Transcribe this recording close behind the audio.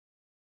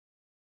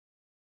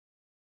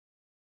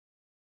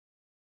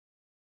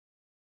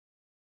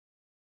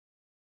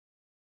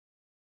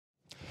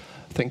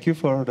Thank you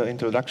for the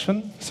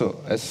introduction.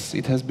 So, as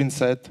it has been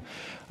said,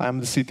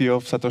 I'm the CTO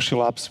of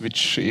SatoshiLabs,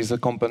 which is a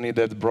company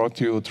that brought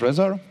you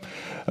TREZOR.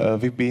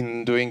 We've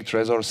been doing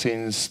TREZOR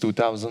since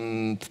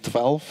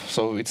 2012,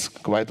 so it's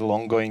quite a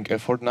long-going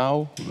effort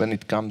now when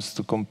it comes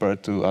to compare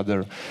to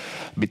other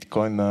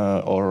Bitcoin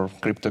or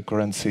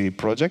cryptocurrency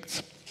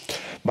projects.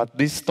 But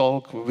this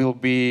talk will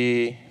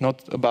be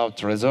not about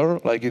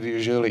TREZOR, like it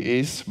usually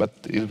is, but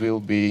it will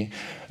be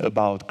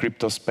about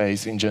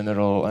CrypTOSPACE in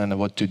general and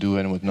what to do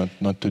and what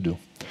not to do.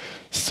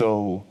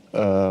 So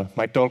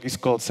my talk is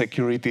called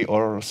Security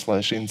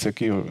or/slash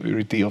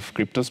Insecurity of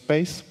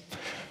CrypTOSPACE.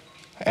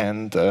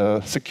 And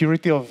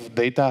security of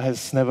data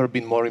has never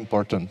been more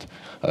important.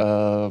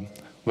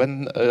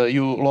 When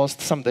you lost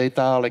some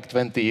data like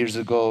 20 years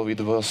ago, it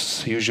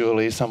was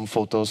usually some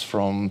photos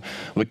from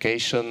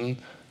vacation.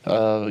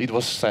 It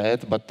was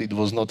sad, but it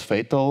was not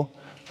fatal.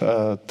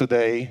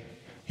 Today,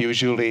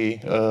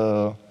 usually,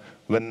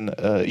 when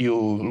you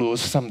lose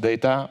some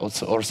data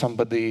or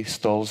somebody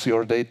steals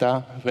your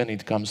data, when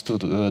it comes to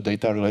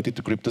data related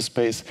to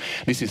CrypTOSPACE,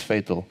 this is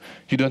fatal.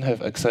 You don't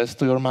have access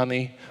to your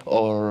money,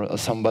 or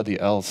somebody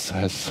else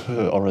has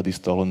already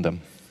stolen them.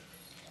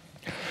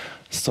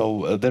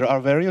 So there are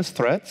various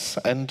threats,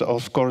 and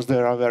of course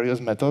there are various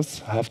methods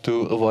how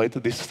to avoid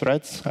these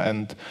threats,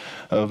 and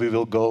we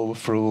will go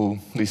through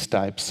these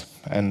types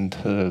and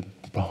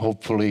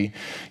hopefully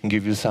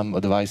give you some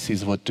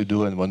advices what to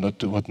do and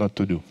what not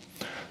to do.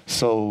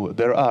 So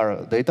there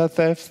are data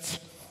thefts,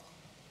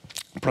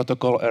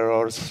 protocol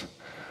errors,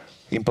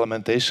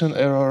 implementation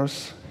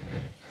errors,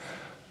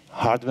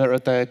 hardware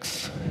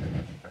attacks,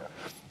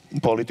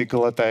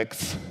 political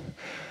attacks,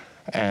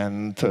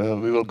 and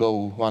we will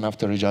go one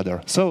after each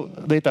other. So,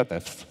 data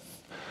theft.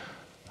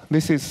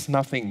 This is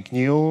nothing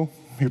new.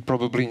 You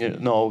probably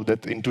know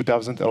that in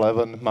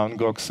 2011, Mt.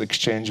 Gox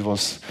exchange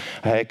was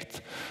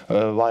hacked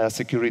via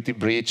security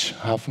breach.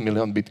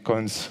 500,000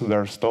 bitcoins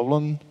were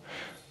stolen.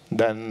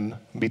 Then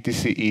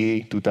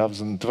BTCE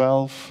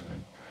 2012,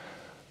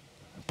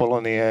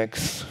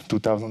 Poloniex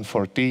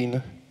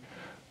 2014,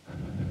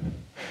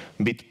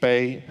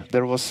 BitPay.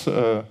 There was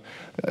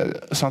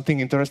something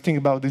interesting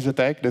about this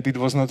attack, that it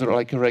was not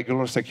like a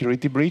regular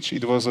security breach.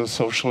 It was a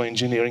social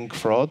engineering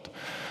fraud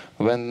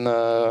when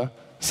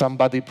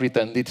somebody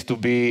pretended to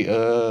be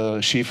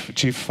a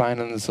chief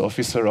finance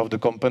officer of the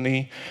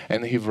company,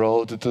 and he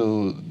wrote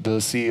to the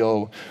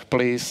CEO,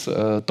 please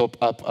top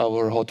up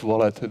our hot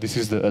wallet. This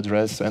is the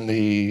address, and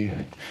he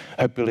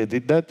happily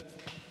did that.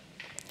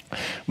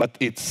 But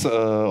it's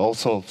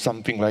also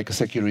something like a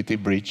security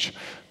breach.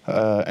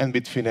 And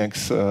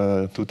Bitfinex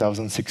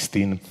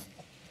 2016.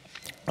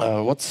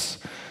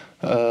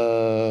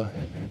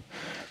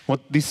 What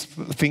these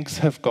things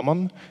have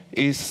common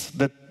is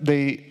that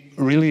they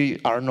really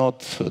are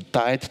not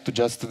tied to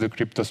just the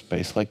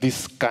CryptoSpace. Like,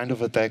 these kind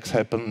of attacks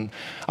happen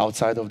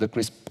outside of the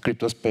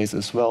CryptoSpace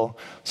as well.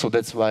 So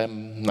that's why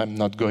I'm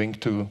not going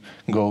to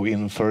go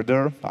in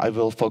further. I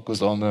will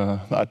focus on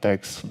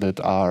attacks that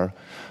are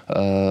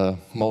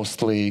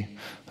mostly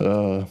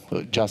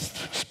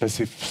just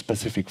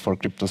specific for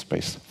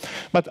CryptoSpace.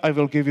 But I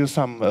will give you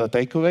some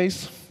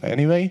takeaways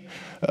anyway.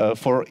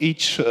 For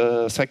each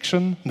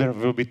section, there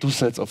will be 2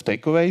 sets of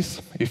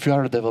takeaways. If you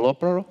are a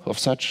developer of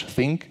such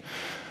thing,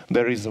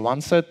 there is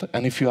one set,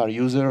 and if you are a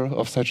user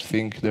of such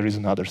thing, there is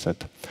another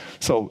set.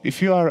 So if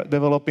you are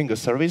developing a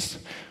service,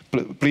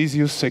 please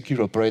use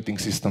secure operating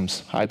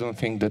systems. I don't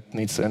think that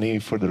needs any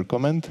further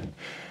comment.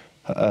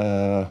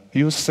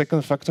 Use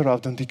second-factor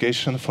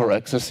authentication for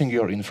accessing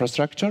your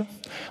infrastructure.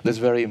 That's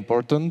very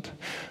important,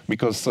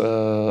 because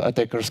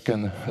attackers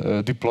can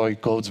deploy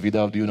codes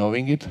without you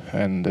knowing it,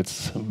 and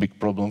that's a big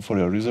problem for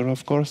your user,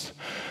 of course.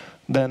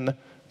 Then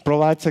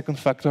provide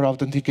second-factor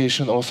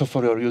authentication also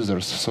for your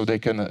users, so they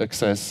can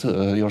access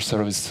your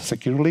service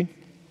securely.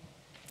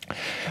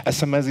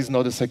 SMS is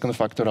not a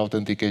second-factor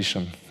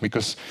authentication,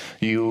 because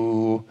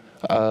you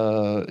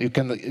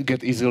can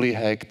get easily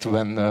hacked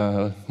when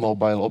a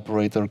mobile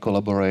operator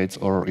collaborates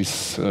or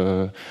is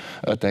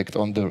attacked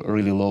on the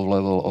really low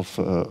level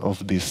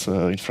of this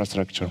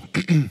infrastructure.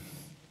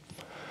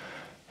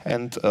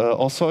 And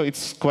also,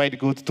 it's quite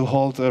good to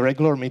hold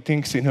regular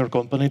meetings in your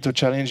company to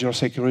challenge your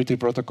security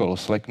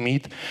protocols. Like,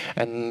 meet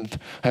and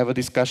have a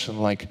discussion.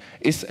 Like,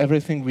 is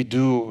everything we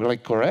do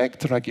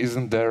correct? Like,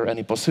 isn't there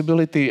any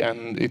possibility?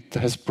 And it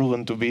has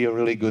proven to be a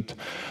really good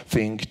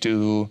thing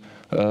to.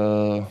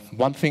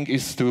 One thing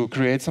is to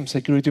create some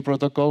security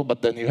protocol,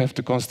 but then you have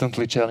to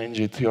constantly challenge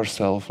it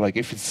yourself, like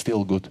if it's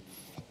still good.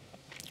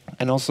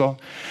 And also,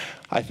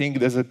 I think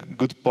there's a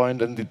good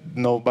point, and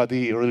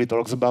nobody really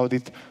talks about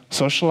it.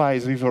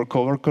 Socialize with your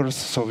coworkers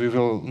so we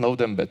will know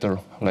them better.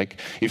 Like,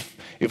 if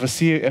a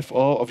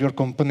CFO of your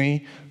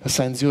company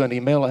sends you an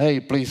email, hey,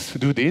 please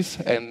do this,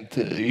 and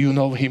you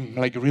know him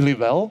really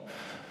well,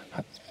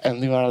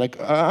 and you are like,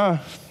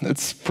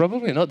 it's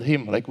probably not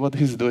him, like what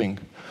he's doing.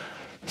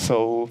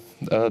 So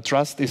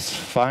trust is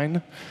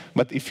fine,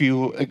 but if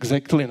you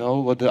exactly know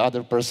what the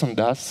other person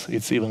does,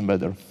 it's even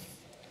better.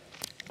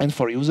 And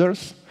for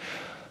users,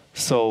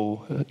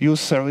 So use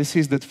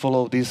services that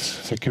follow these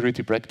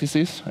security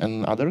practices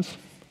and others.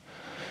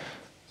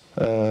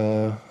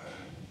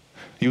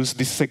 Use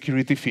these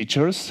security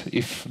features.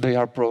 If they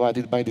are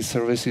provided by the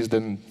services,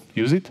 then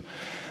use it.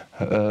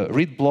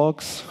 Read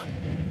blogs,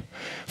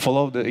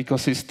 follow the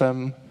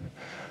ecosystem,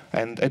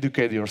 and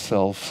educate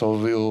yourself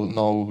so you'll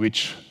know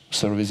which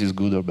service is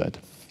good or bad.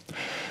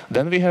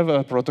 Then we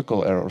have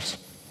protocol errors.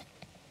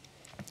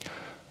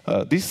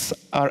 These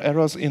are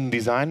errors in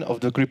design of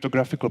the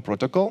cryptographic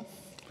protocol,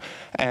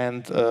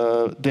 and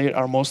they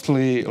are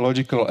mostly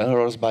logical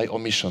errors by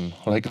omission.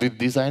 Like the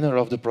designer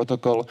of the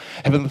protocol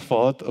haven't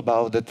thought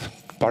about that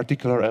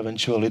particular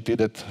eventuality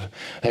that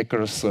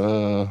hackers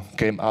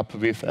came up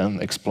with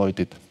and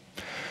exploited.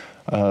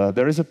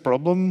 There is a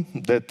problem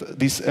that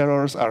these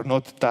errors are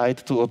not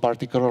tied to a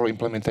particular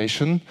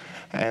implementation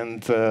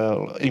and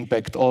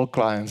impact all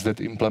clients that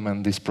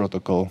implement this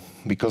protocol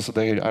because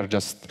they are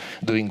just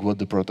doing what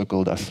the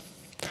protocol does.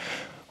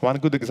 One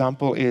good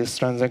example is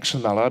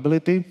transaction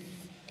malleability.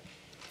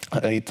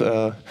 It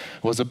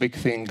was a big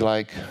thing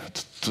like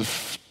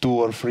 2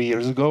 or 3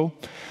 years ago.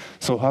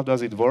 So how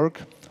does it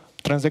work?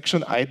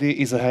 Transaction ID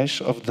is a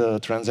hash of the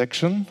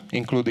transaction,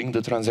 including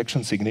the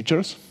transaction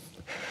signatures.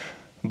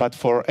 But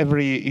for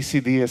every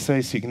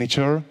ECDSA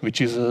signature,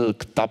 which is a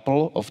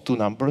tuple of 2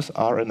 numbers,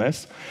 R and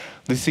S,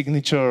 the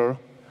signature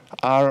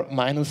R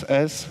minus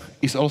S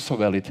is also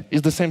valid.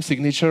 It's the same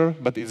signature,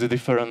 but it's a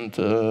different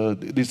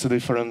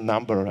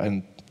number,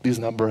 and this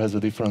number has a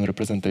different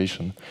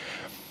representation.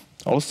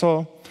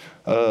 Also,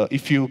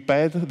 if you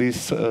pad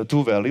these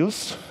 2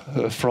 values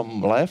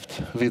from left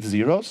with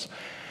zeros,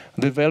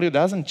 the value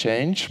doesn't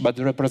change, but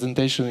the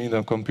representation in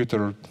the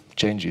computer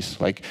changes.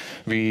 Like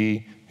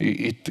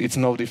it's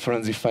no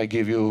difference if I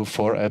give you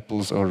 4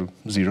 apples or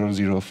 0,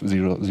 0,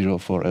 0, 0,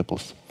 4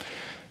 apples.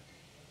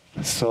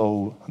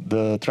 So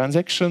the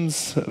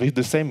transactions with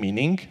the same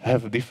meaning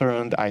have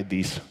different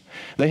IDs.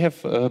 They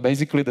have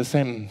basically the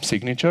same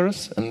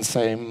signatures and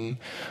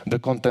the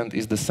content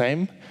is the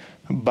same,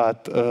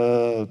 but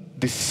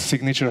this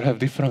signature have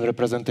different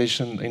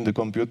representation in the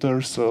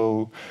computer,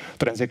 so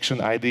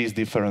transaction ID is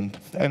different.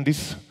 And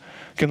this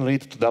can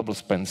lead to double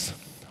spends.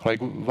 Like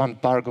one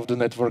part of the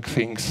network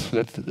thinks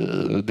that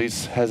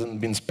this hasn't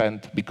been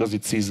spent because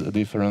it sees a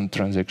different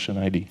transaction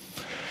ID.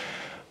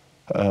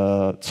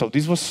 So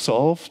this was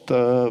solved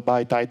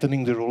by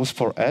tightening the rules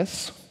for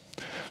S.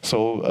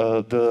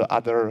 So the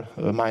other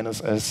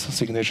minus S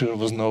signature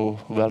was no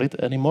valid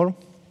anymore.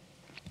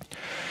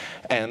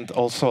 And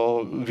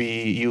also,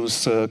 we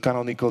use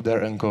canonical there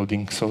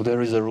encoding. So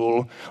there is a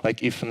rule,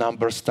 like if a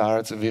number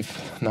starts with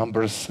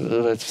numbers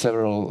with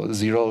several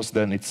zeros,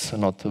 then it's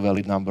not a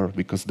valid number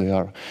because they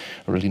are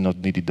really not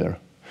needed there.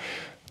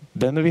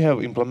 Then we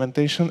have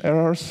implementation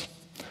errors.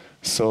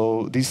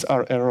 So these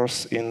are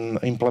errors in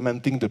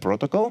implementing the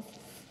protocol.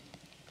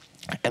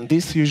 And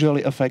these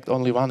usually affect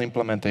only one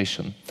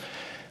implementation.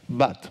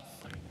 But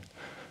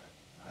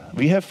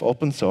we have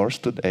open source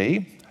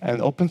today. And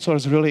open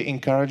source really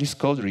encourages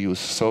code reuse.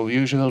 So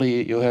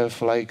usually you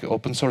have like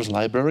open source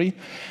library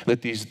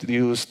that is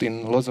used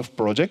in lots of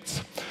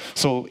projects.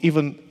 So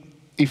even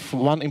if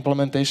one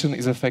implementation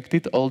is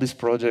affected, all these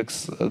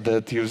projects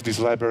that use this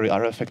library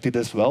are affected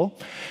as well.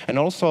 And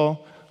also,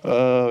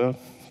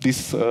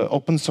 this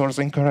open source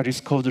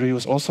encourages code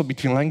reuse also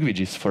between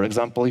languages. For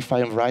example, if I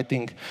am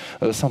writing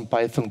some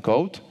Python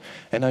code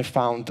and I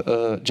found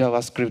a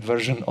JavaScript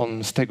version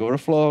on Stack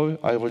Overflow,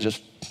 I will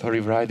just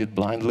rewrite it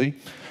blindly.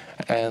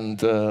 And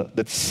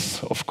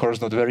that's, of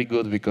course, not very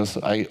good because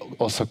I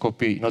also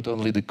copy not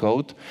only the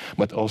code,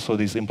 but also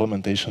this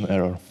implementation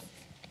error.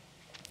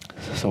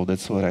 So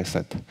that's what I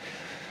said.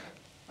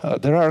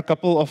 There are a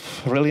couple of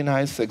really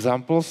nice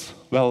examples.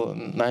 Well,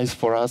 nice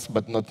for us,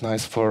 but not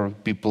nice for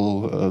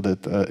people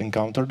that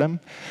encounter them.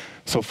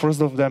 So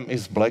first of them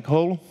is black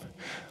hole.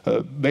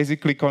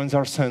 Basically, coins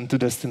are sent to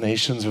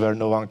destinations where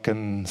no one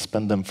can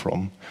spend them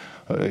from.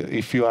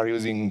 If you are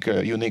using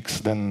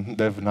Unix, then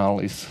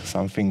devnull is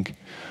something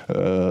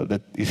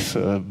that is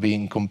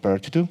being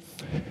compared to.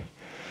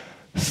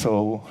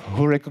 So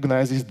who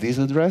recognizes this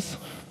address?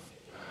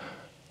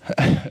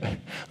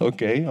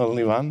 OK,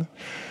 only one.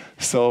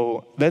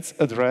 So that's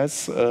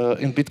address,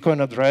 in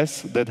Bitcoin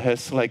address that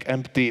has like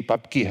empty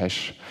pub key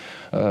hash.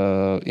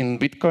 In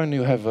Bitcoin,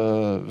 you have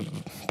a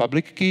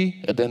public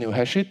key, and then you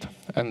hash it,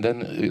 and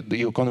then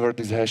you convert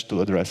this hash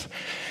to address.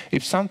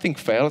 If something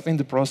fails in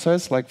the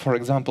process, like for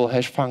example,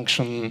 hash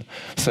function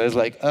says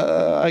like,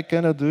 I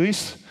cannot do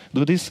this,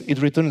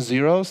 it returns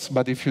zeros,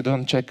 but if you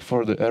don't check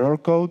for the error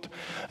code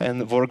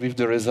and work with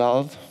the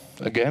result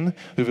again,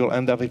 we will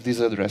end up with this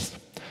address.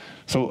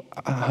 So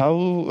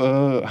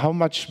how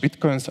much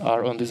Bitcoins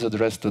are on this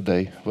address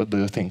today? What do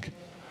you think?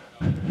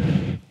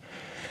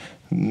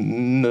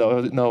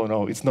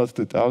 No, it's not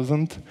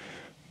 2,000,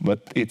 but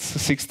it's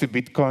 60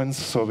 Bitcoins,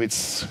 so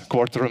it's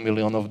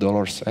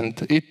 $250,000.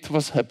 And it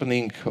was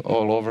happening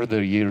all over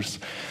the years,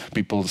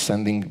 people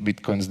sending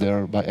Bitcoins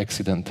there by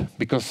accident,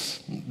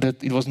 because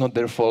it was not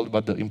their fault,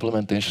 but the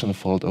implementation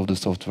fault of the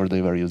software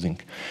they were using.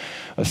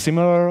 A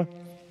similar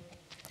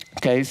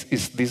case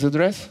is this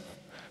address.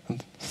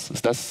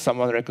 Does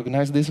someone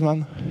recognize this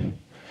one?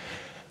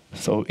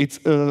 So it's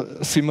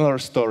a similar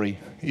story.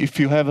 If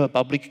you have a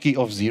public key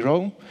of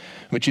 0,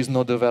 which is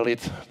not a valid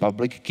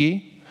public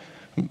key,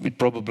 it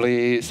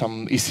probably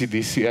some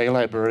ECDCA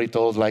library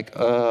told like,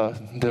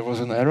 there was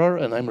an error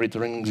and I'm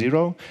returning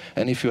 0.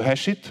 And if you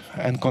hash it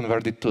and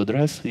convert it to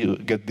address, you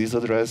get this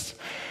address.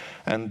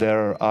 And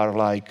there are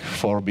like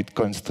 4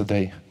 bitcoins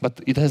today. But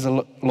it has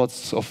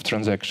lots of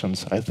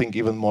transactions, I think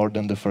even more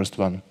than the first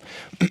one.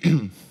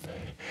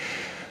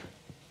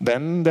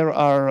 Then there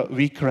are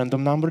weak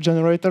random number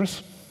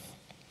generators.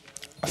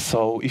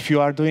 So if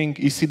you are doing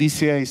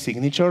ECDCA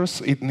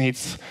signatures, it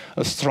needs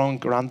a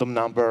strong random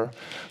number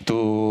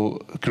to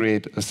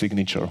create a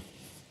signature,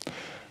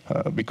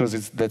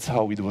 because that's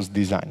how it was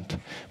designed.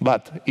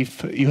 But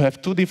if you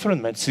have 2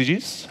 different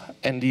messages,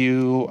 and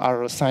you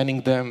are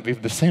assigning them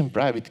with the same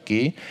private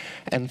key,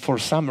 and for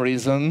some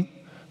reason,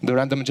 the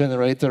random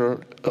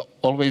generator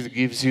always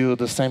gives you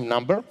the same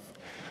number,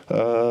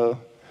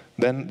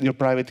 then your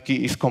private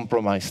key is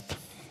compromised.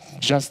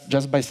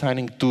 Just by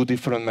signing 2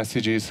 different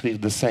messages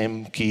with the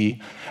same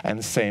key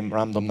and same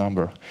random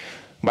number.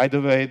 By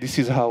the way, this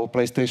is how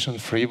PlayStation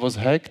 3 was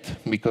hacked,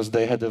 because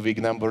they had a weak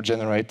number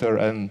generator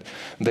and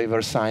they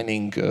were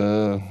signing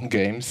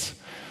games.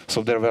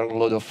 So there were a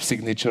lot of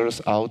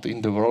signatures out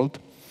in the world,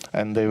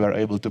 and they were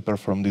able to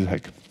perform this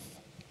hack.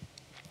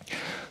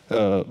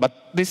 But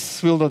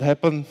this will not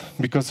happen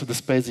because the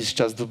space is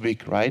just too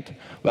big, right?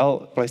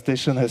 Well,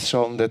 PlayStation has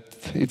shown that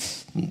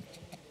it's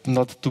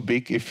not too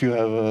big if you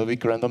have a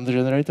weak random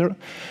generator.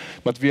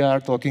 But we are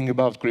talking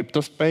about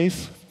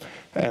CryPTOSPACE.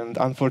 And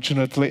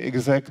unfortunately,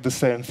 exactly the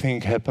same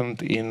thing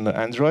happened in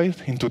Android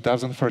in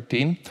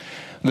 2013.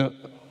 The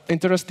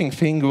interesting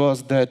thing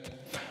was that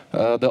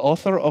the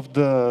author of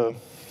the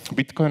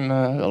Bitcoin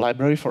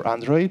library for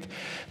Android,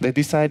 they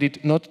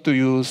decided not to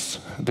use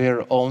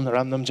their own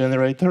random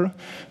generator,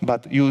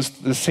 but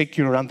used the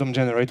secure random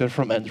generator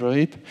from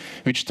Android,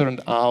 which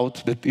turned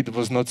out that it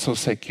was not so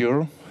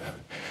secure.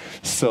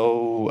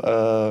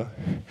 So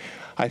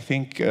I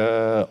think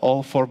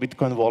all 4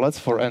 Bitcoin wallets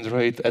for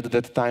Android at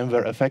that time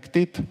were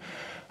affected,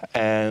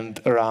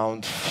 and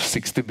around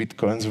 60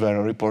 Bitcoins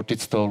were reported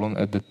stolen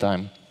at that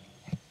time.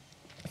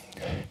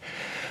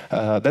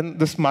 Then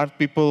the smart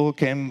people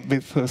came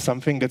with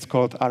something that's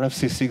called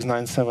RFC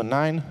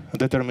 6979,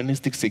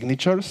 deterministic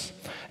signatures.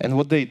 And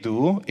what they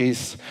do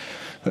is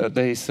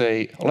they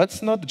say,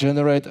 let's not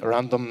generate a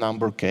random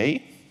number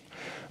k,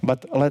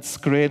 but let's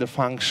create a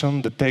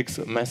function that takes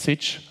a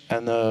message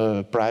and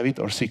a private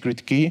or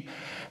secret key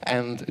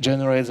and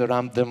generates a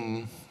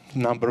random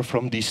number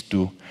from these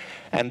 2.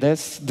 And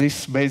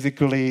this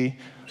basically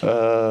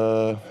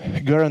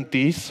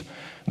guarantees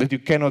that you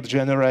cannot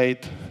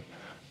generate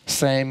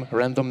same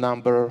random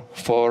number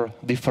for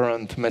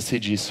different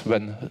messages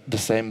when the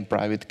same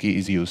private key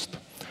is used.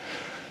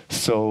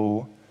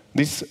 So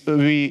this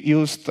we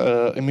used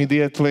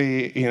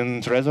immediately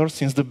in TREZOR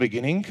since the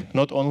beginning,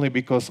 not only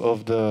because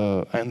of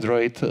the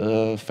Android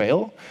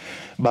fail,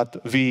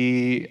 but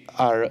we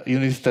are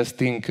unit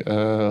testing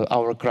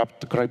our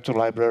crypto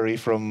library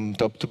from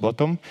top to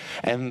bottom.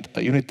 And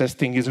unit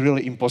testing is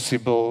really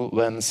impossible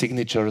when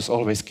signatures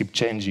always keep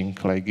changing.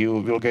 Like you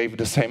will give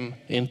the same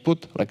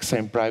input, like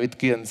same private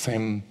key and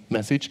same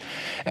message,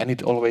 and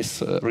it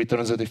always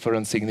returns a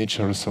different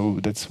signature. So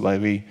that's why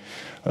we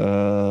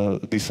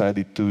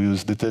decided to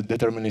use the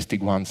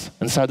deterministic ones.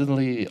 And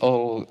suddenly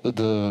all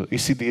the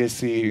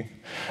ECDSA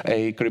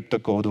crypto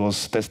code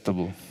was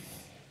testable.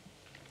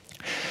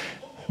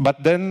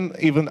 But then,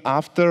 even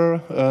after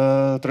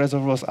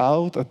TREZOR was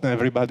out and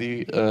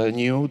everybody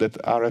knew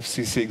that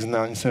RFC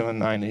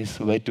 6979 is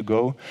the way to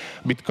go,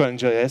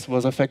 Bitcoin.js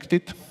was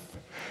affected.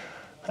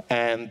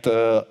 And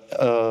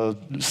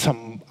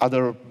some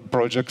other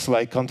projects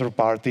like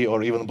Counterparty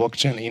or even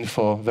Blockchain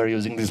Info were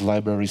using this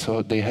library,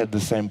 so they had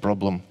the same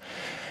problem.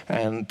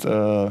 And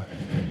the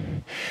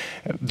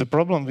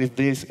problem with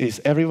this is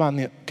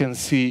everyone can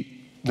see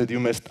that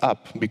you messed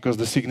up because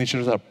the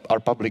signatures are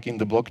public in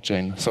the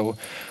blockchain. So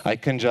I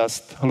can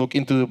just look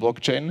into the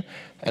blockchain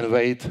and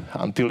wait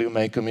until you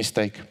make a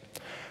mistake.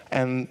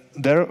 And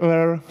there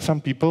were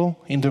some people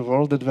in the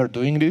world that were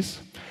doing this.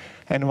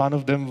 And one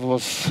of them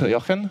was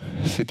Jochen,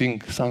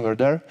 sitting somewhere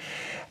there.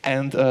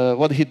 And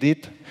what he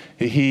did,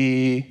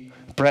 he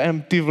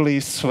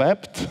preemptively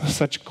swapped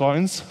such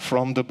coins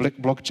from the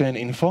blockchain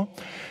info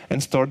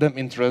and stored them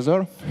in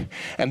TREZOR,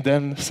 and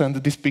then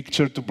sent this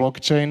picture to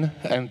blockchain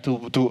and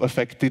to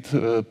affected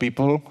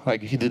people,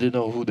 like he didn't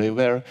know who they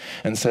were,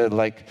 and said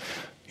like,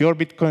 your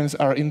bitcoins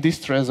are in this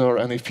TREZOR,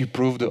 and if you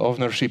prove the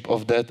ownership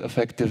of that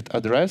affected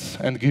address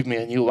and give me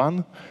a new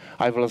one,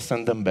 I will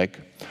send them back.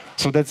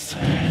 So that's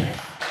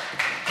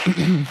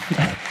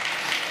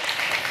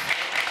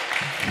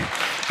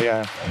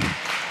yeah.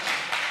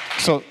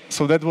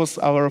 So that was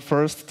our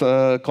first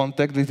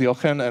contact with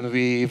Jochen, and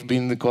we've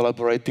been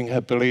collaborating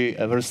happily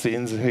ever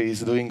since.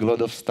 He's doing a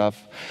lot of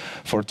stuff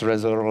for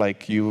TREZOR,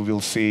 like you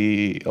will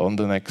see on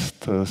the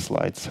next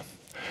slides.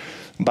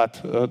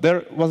 But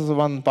there was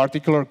one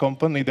particular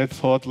company that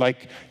thought,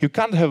 like, you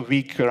can't have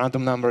weak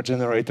random number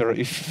generator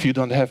if you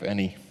don't have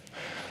any.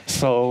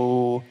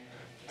 So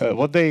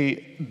what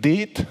they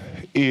did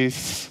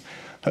is,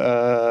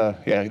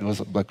 yeah, it was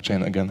a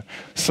blockchain again.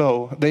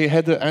 So they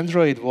had an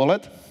Android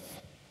wallet,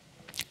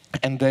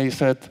 and they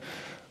said,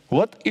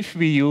 what if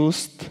we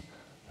used,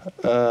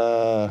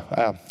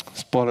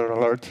 spoiler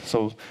alert,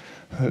 so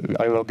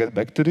I will get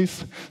back to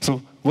this.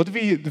 So what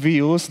we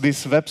use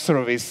this web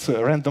service,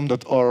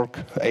 random.org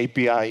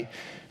API,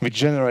 which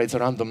generates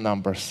random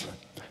numbers.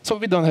 So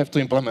we don't have to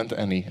implement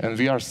any, and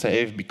we are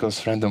safe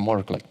because random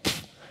work, like,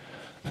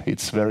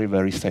 it's very,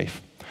 very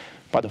safe.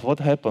 But what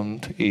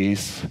happened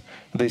is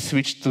they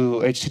switched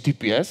to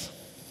HTTPS,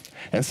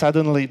 and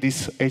suddenly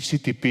this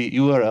HTTP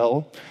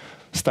URL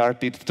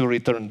started to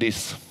return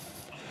this.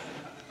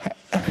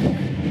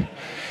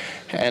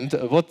 And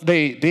what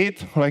they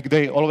did, like,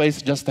 they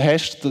always just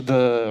hashed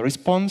the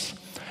response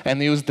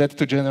and used that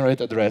to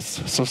generate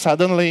address. So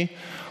suddenly,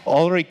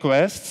 all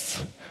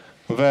requests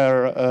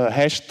were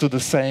hashed to the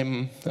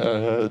same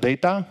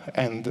data,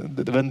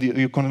 and when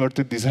you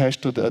converted this hash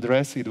to the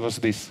address, it was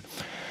this.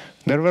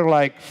 There were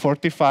like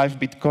 45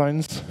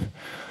 bitcoins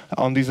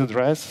on this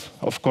address.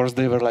 Of course,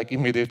 they were like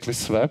immediately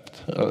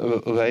swept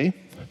away.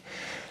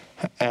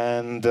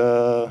 And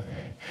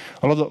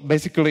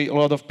basically, a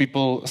lot of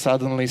people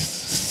suddenly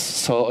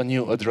saw a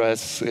new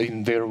address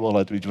in their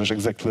wallet, which was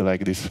exactly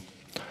like this.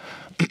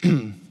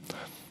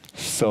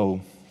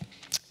 So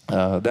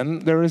then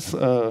there is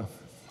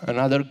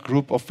another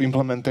group of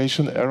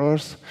implementation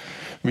errors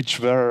which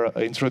were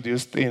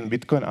introduced in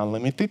Bitcoin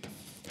Unlimited.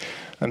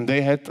 And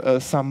they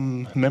had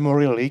some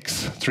memory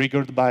leaks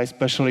triggered by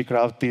specially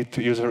crafted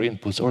user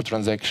inputs or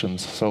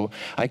transactions. So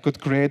I could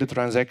create a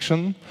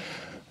transaction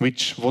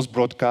which was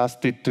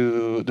broadcasted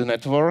to the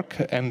network,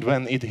 and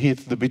when it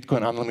hit the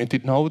Bitcoin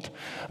Unlimited node,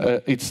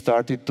 it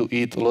started to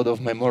eat a lot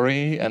of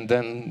memory, and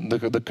then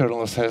the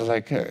kernel says,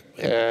 like,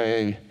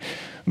 hey,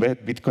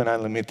 Bitcoin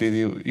Unlimited,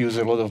 you use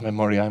a lot of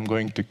memory, I'm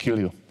going to kill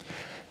you.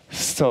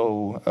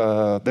 So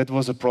that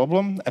was a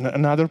problem. And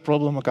another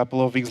problem a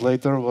couple of weeks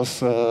later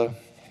was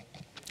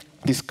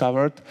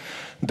discovered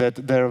that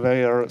there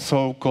were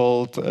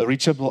so-called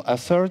reachable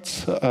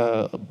asserts,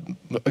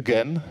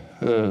 again,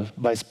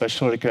 by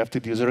specially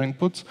crafted user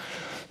inputs.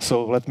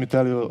 So let me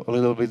tell you a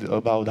little bit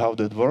about how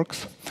that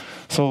works.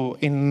 So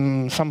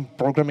in some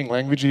programming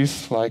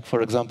languages, like,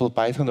 for example,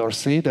 Python or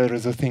C, there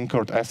is a thing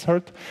called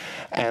assert.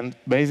 And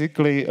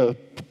basically, a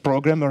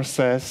programmer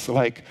says,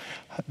 like,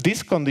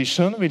 this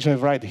condition, which I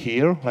write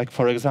here, like,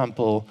 for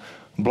example,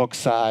 block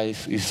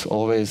size is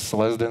always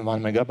less than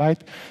 1 megabyte,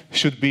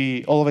 should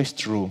be always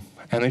true.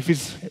 And if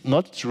it's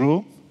not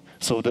true,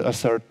 so the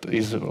assert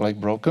is like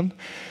broken,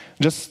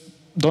 just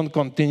don't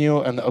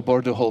continue and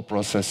abort the whole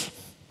process.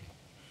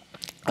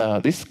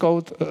 This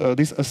code,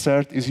 this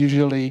assert is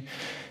usually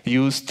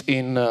used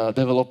in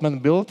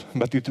development build,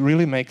 but it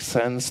really makes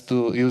sense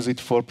to use it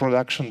for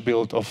production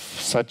build of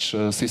such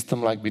a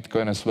system like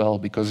Bitcoin as well,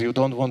 because you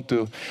don't want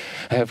to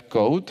have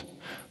code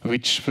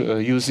which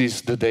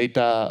uses the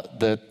data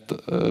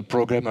that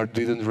programmer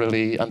didn't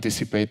really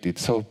anticipate it.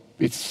 So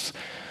it's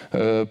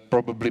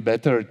probably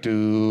better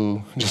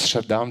to just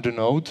shut down the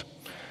node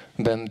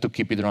than to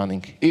keep it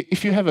running.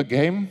 If you have a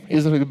game,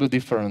 it's a little bit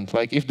different.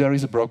 Like, if there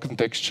is a broken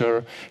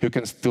texture, you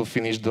can still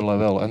finish the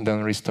level and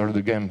then restart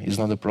the game. It's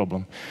not a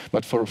problem.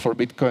 But for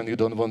Bitcoin, you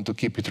don't want to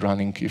keep it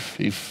running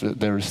if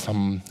there is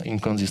some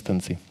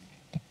inconsistency.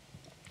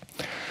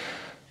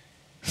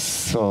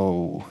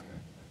 So,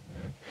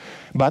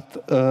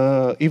 but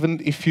even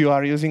if you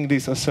are using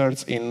these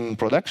asserts in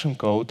production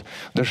code,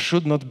 there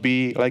should not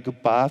be like a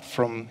path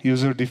from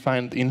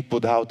user-defined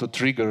input how to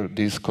trigger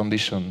this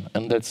condition.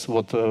 And that's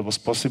what was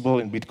possible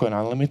in Bitcoin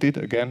Unlimited.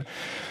 Again,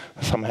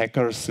 some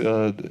hackers,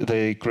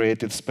 they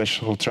created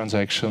special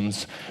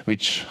transactions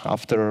which,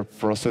 after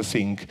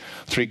processing,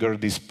 trigger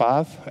this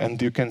path.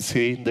 And you can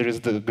see there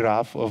is the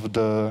graph of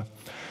the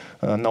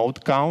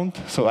node count.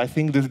 So I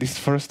think that this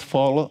first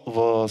fall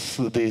was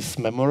this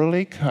memory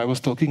leak I was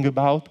talking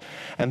about,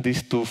 and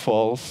these two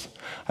falls,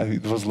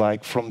 it was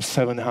like from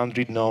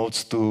 700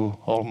 nodes to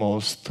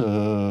almost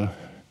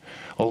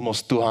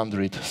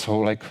 200. So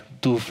like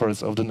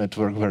 2/3 of the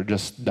network were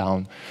just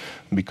down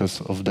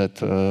because of that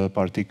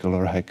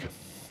particular hack.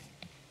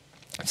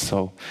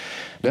 So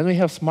then we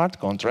have smart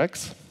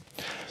contracts.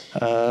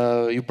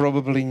 You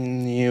probably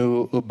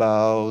knew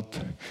about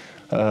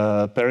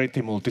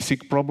parity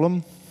multisig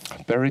problem.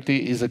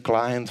 Parity is a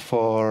client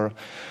for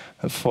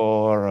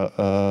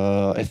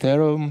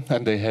Ethereum,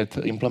 and they had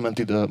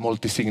implemented a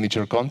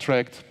multi-signature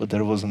contract, but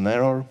there was an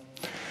error.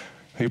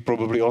 You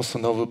probably also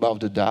know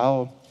about the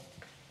DAO.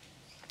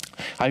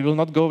 I will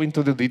not go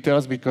into the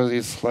details because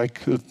it's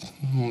like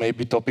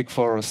maybe topic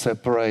for a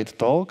separate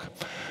talk,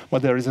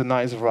 but there is a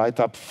nice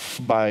write-up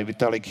by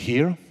Vitalik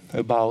here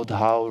about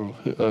how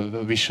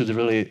we should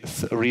really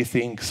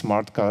rethink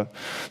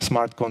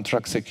smart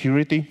contract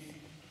security.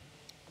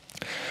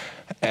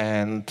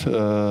 And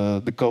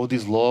the code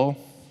is low,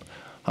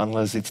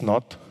 unless it's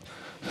not.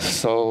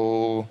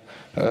 So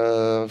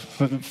for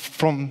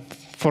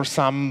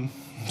some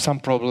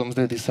problems,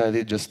 they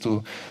decided just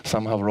to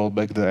somehow roll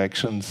back the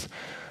actions.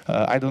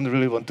 I don't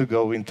really want to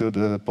go into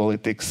the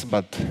politics,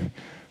 but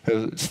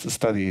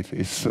study it.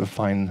 It's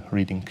fine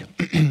reading.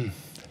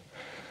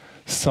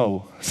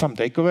 So, some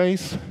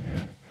takeaways.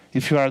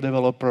 If you are a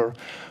developer,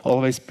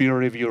 always peer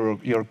review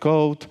your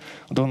code.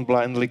 Don't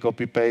blindly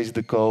copy-paste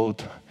the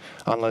code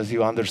unless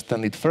you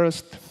understand it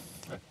first.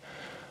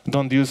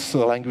 Don't use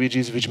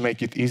languages which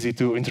make it easy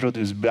to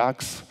introduce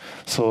bugs.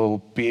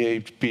 So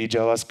PHP,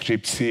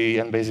 JavaScript, C,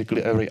 and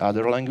basically every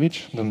other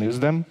language. Don't use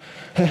them.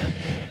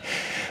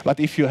 But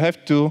if you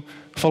have to,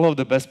 follow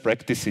the best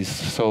practices.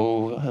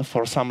 So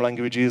for some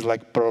languages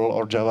like Perl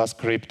or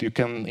JavaScript, you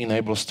can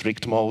enable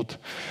strict mode,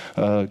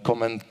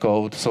 comment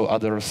code, so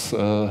others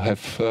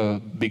have a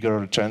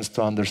bigger chance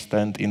to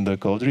understand in the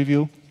code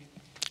review.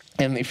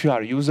 And if you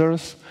are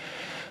users,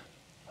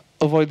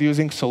 avoid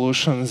using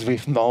solutions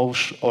with no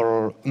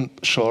or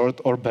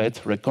short or bad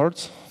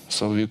records,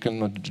 so you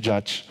cannot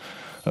judge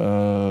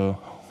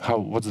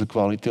what's the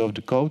quality of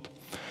the code.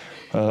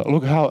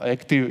 Look how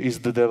active is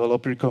the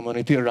developer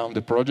community around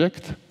the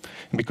project,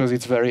 because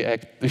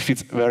if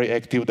it's very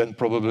active, then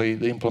probably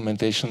the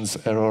implementation's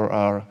error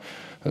are,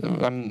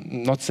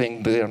 I'm not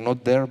saying they are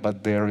not there,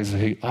 but there is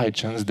a high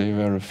chance they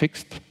were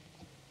fixed.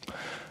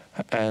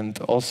 And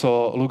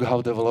also look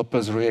how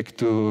developers react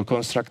to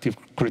constructive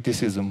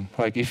criticism.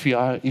 Like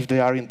if they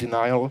are in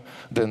denial,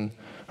 then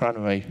run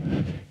away.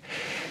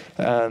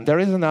 And there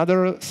is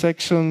another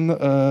section,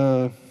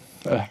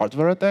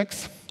 hardware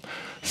attacks.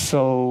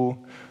 So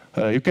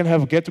you can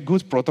have get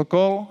good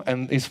protocol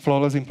and it's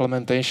flawless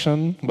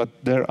implementation, but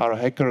there are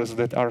hackers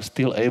that are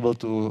still able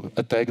to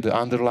attack the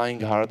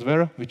underlying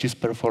hardware, which is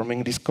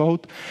performing this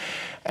code.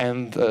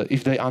 And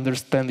if they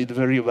understand it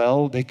very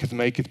well, they can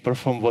make it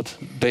perform what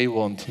they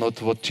want,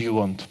 not what you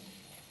want.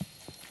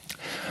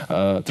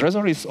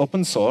 TREZOR is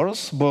open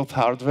source, both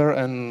hardware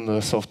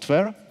and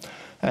software.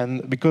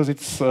 And because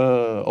it's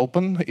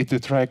open, it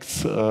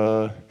attracts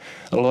a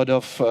lot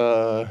of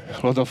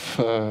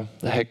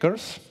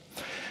hackers.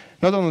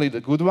 Not only the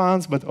good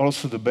ones, but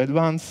also the bad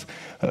ones.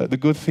 The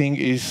good thing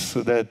is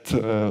that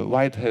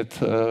white hat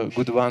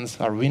good ones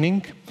are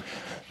winning.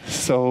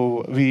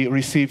 So we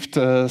received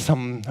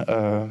some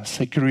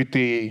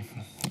security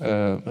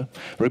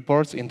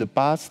reports in the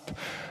past,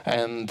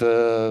 and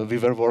we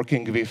were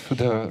working with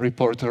the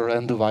reporter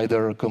and the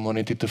wider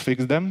community to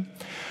fix them.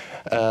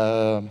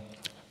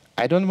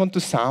 I don't want to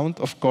sound,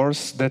 of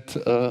course, that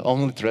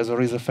only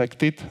TREZOR is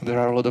affected. There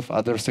are a lot of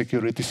other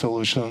security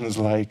solutions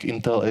like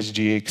Intel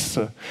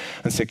SGX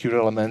and Secure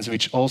Elements,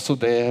 which also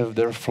they have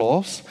their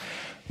flaws.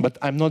 But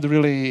I'm not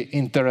really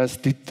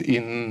interested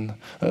in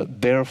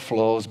their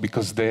flaws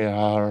because they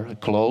are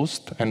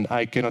closed and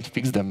I cannot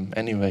fix them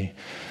anyway.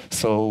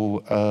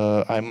 So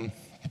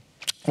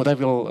what I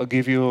will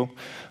give you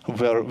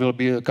will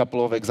be a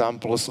couple of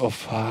examples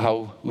of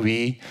how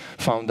we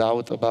found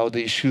out about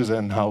the issues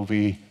and how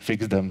we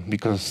fix them,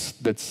 because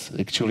that's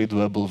actually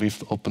doable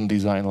with open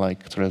design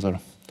like TREZOR.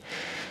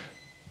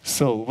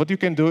 So what you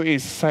can do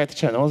is side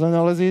channels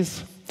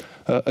analysis.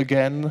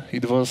 Again,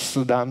 it was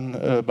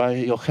done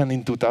by Jochen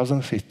in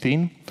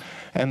 2015.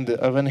 And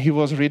when he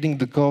was reading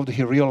the code,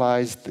 he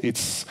realized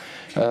it's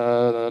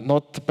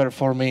not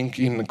performing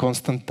in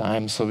constant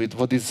time. So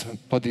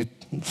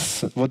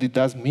what it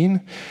does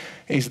mean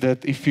is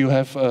that if you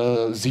have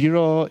a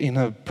 0 in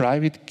a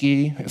private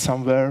key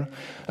somewhere,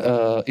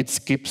 it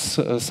skips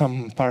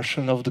some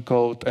portion of the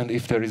code, and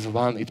if there is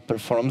 1, it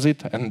performs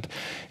it, and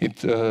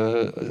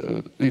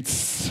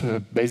it's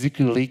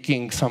basically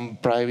leaking some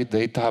private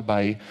data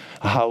by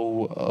how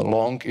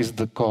long is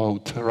the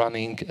code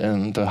running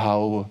and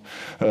how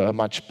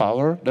much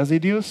power does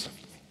it use.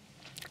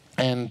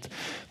 And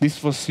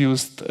this was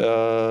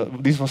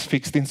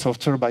fixed in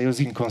software by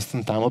using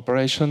constant time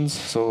operations.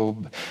 So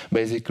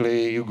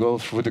basically, you go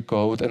through the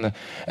code, and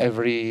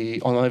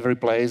on every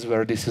place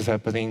where this is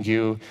happening,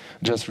 you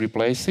just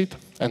replace it.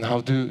 And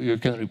how you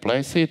can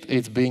replace it?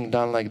 It's being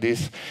done like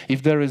this.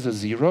 If there is a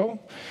 0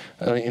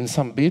 in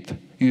some bit,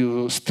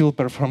 you still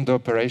perform the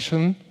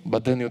operation,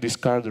 but then you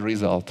discard the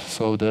result.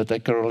 So the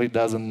attacker really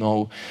doesn't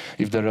know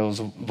if there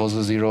was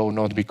a 0 or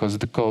not, because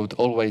the code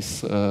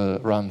always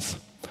runs.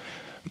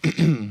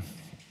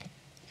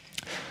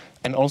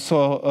 And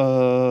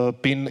also,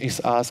 PIN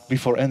is asked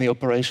before any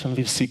operation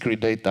with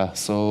secret data.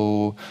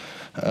 So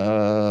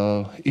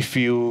if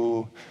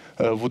you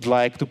would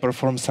like to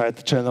perform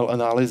side channel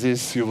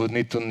analysis, you would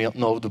need to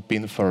know the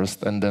PIN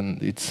first, and then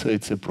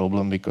it's a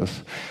problem,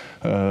 because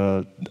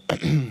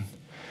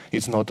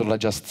it's not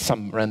just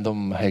some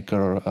random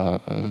hacker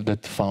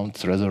that found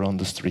TREZOR on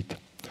the street.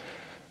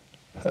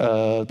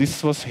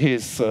 This was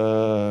his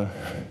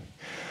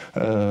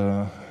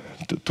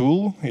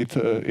tool.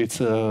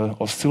 It's an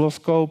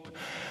oscilloscope,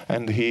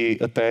 and he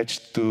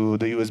attached to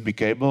the USB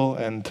cable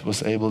and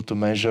was able to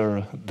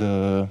measure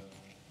the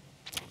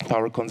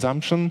power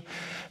consumption.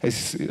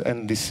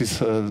 And this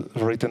is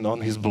written on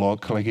his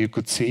blog. Like you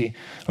could see,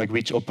 like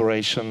which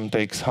operation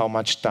takes how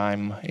much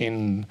time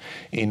in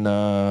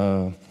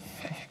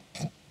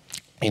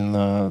in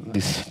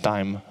this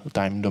time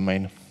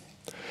domain.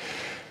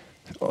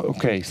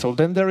 Okay, so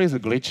then there is a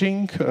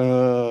glitching.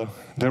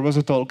 There was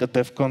a talk at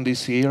DEF CON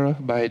this year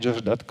by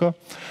Josh Datko,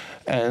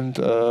 and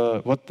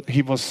what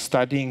he was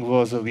studying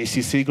was a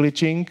VCC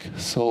glitching.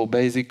 So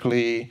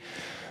basically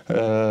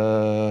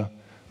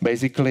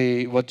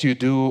what you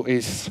do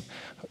is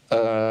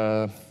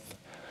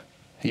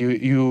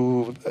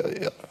you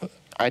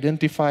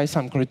identify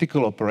some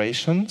critical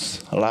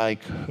operations, like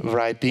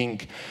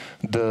writing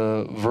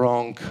the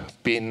wrong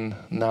pin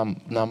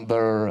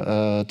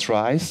number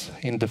twice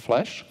in the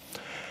flash.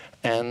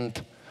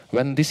 And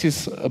when this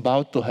is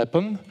about to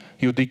happen,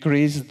 you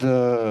decrease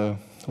the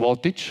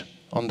voltage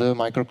on the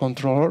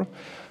microcontroller,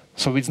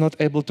 so it's not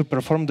able to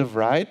perform the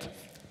write,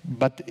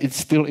 but it's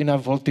still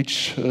enough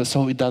voltage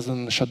so it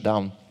doesn't shut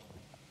down.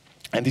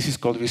 And this is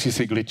called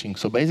VCC glitching.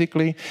 So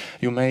basically,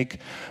 you make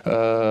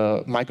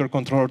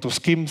microcontroller to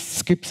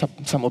skip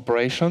some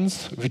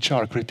operations which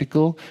are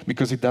critical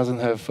because it doesn't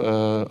have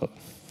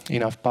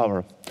enough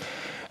power.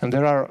 And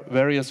there are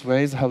various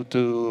ways how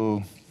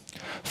to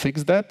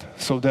fix that.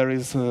 So there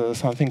is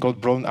something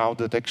called brownout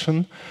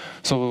detection.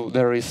 So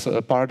there is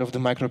a part of the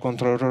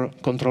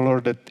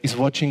microcontroller that is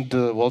watching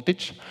the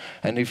voltage,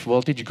 and if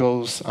voltage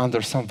goes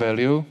under some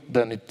value,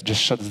 then it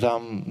just shuts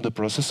down the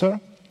processor.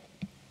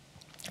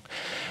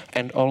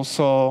 And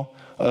also,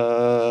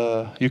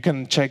 you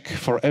can check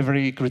for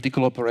every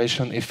critical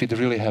operation if it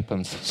really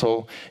happens.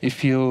 So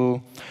if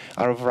you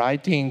are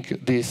writing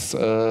this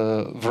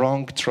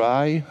wrong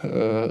try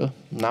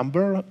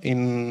number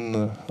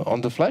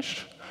on the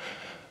flash,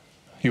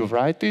 you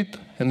write it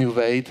and you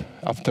wait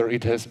after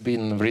it has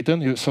been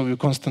written. So you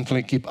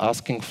constantly keep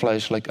asking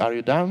flash, like, are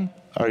you done?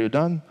 Are you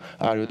done?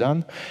 Are you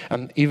done?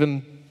 And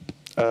even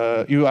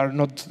you are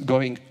not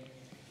going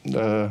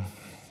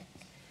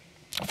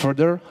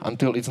further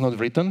until it's not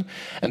written.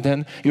 And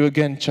then you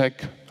again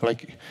check,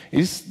 like,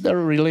 is there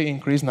really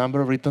increased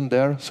number written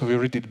there? So you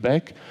read it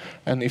back.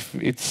 And if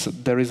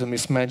there is a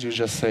mismatch, you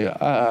just say,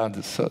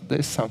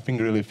 there's something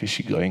really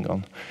fishy going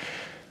on.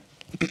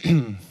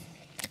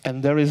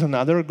 And there is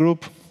another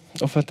group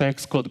of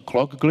attacks called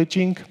clock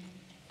glitching.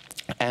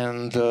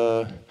 And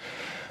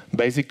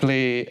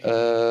basically,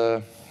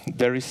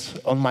 there is,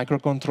 on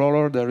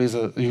microcontroller, there is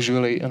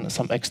usually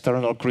some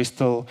external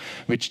crystal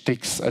which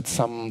ticks at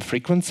some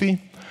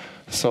frequency.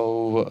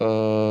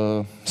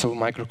 So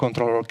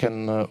microcontroller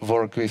can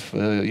work with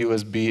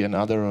USB and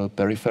other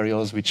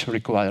peripherals which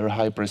require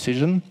high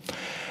precision.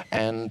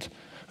 And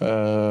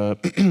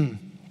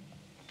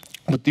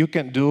what you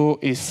can do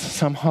is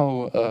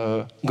somehow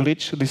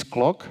glitch this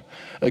clock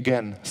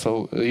again,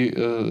 so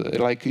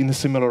like in a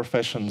similar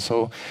fashion.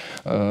 So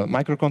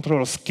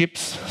microcontroller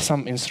skips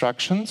some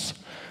instructions,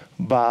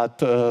 but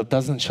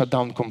doesn't shut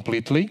down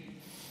completely.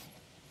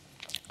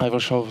 I will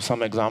show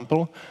some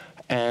example.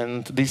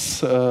 And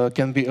this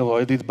can be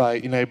avoided by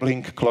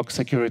enabling clock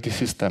security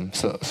system.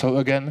 So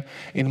again,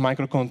 in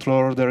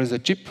microcontroller, there is a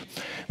chip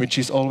which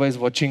is always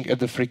watching at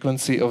the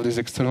frequency of this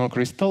external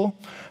crystal.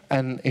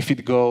 And if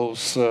it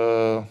goes,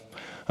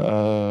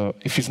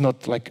 if it's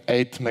not like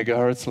 8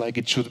 megahertz like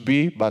it should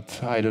be, but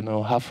I don't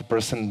know,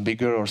 0.5%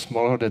 bigger or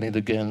smaller, then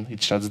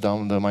it shuts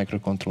down the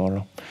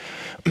microcontroller.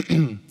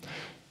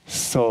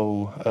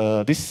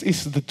 So this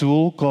is the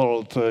tool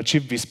called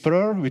Chip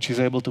Whisperer, which is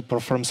able to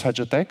perform such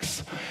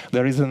attacks.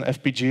 There is an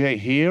FPGA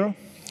here.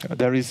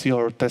 There is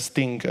your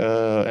testing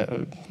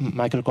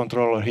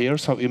microcontroller here.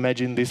 So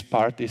imagine this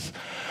part is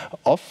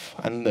off,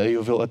 and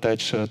you will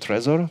attach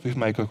TREZOR with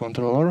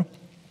microcontroller.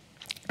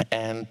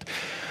 And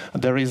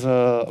there is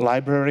a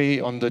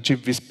library on the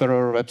Chip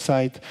Whisperer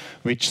website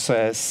which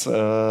says,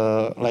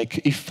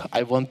 like, if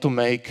I want to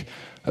make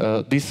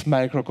this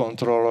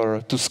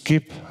microcontroller to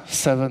skip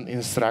 7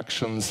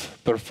 instructions,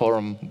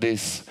 perform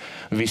this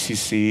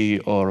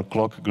VCC or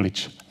clock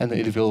glitch, and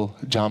it will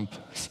jump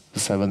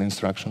 7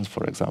 instructions,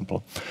 for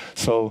example.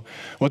 So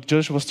what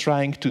Josh was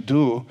trying to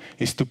do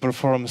is to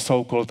perform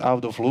so-called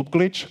out-of-loop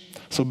glitch.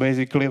 So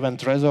basically, when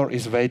TREZOR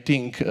is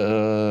waiting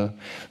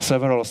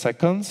several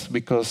seconds,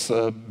 because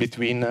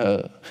between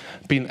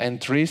pin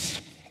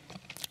entries,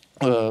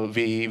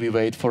 we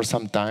wait for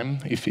some time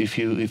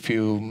if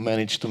you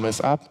manage to mess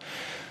up.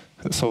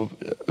 So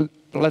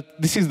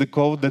this is the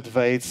code that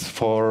waits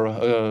for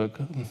a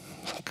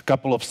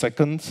couple of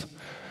seconds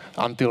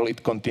until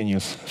it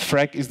continues.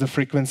 Frag is the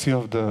frequency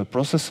of the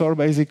processor,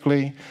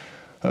 basically,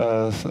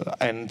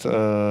 and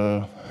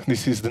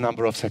this is the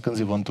number of seconds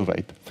you want to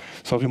wait.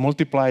 So we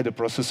multiply the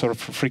processor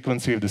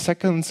frequency with the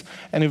seconds,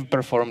 and we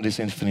perform this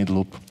infinite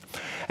loop.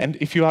 And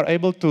if you are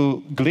able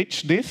to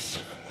glitch this,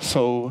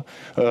 so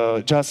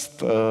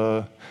just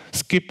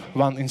skip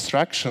one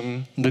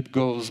instruction that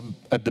goes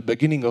at the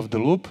beginning of the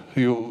loop,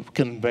 you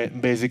can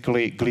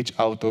basically glitch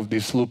out of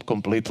this loop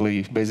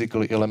completely,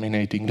 basically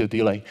eliminating the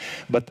delay.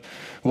 But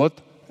what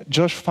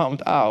Josh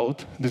found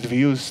out, that we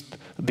used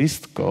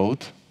this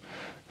code,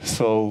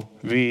 so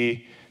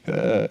we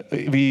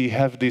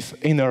have this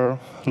inner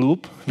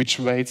loop which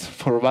waits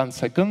for 1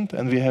 second,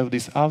 and we have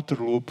this outer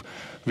loop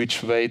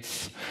which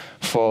waits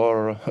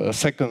for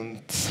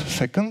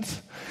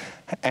seconds.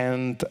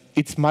 And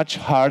it's much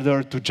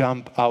harder to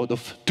jump out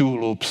of 2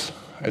 loops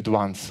at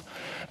once.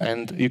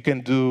 And you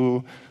can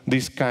do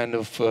this kind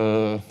of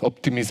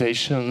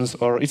optimizations,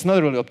 or it's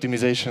not really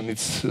optimization,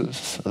 it's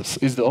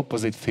the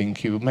opposite thing.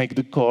 You make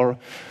the core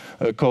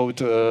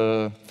code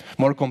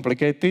more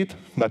complicated,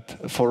 but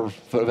for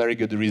a very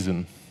good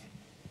reason.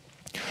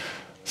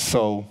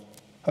 So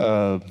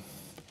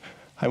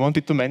I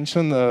wanted to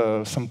mention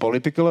some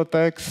political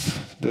attacks.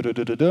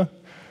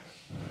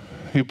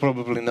 You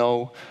probably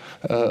know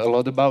a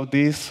lot about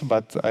this,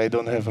 but I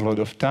don't have a lot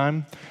of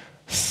time.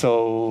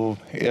 So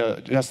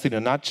just in a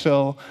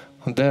nutshell,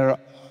 there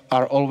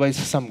are always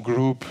some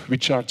group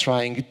which are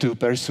trying to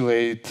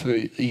persuade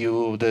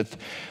you that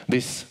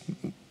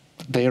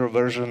their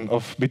version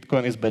of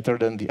Bitcoin is better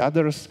than the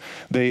others.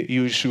 They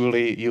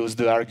usually use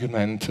the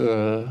argument,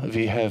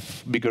 we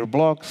have bigger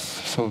blocks,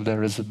 so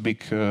there is a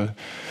bigger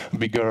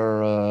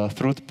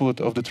throughput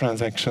of the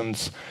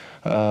transactions.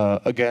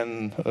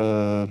 Again,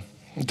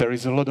 there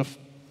is a lot of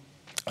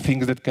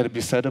things that can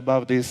be said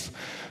about this.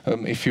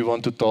 If you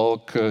want to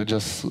talk,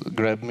 just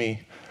grab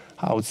me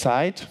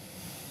outside,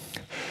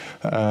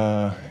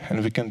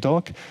 and we can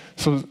talk.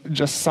 So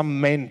just some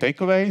main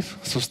takeaways.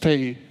 So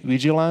stay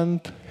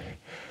vigilant,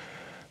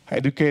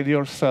 educate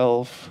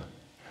yourself,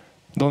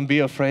 don't be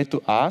afraid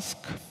to ask.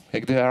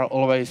 Like, there are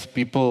always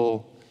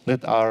people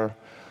that are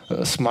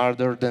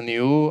smarter than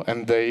you,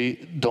 and they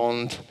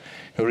don't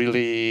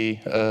really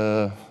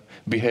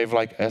behave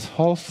like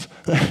assholes.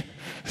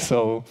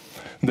 So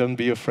don't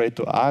be afraid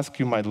to ask,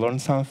 you might learn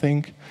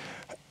something.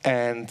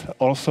 And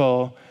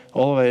also,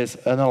 always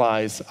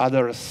analyze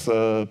others'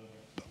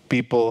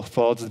 people's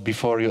thoughts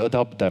before you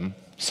adopt them.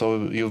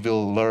 So you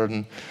will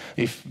learn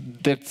if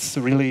that's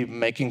really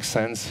making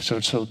sense,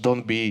 so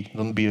don't be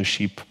a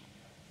sheep.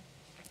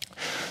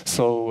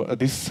 So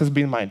this has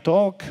been my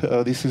talk.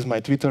 This is my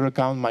Twitter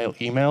account, my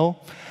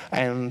email.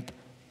 And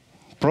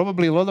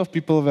probably a lot of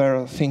people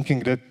were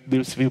thinking that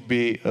this will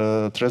be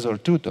a Trezor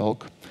 2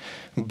 talk.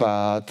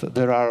 But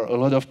there are a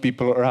lot of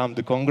people around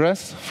the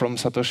Congress from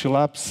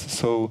SatoshiLabs,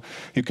 so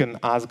you can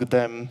ask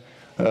them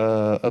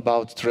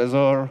about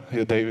Trezor.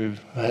 They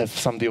have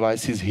some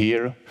devices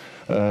here.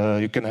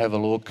 You can have a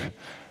look.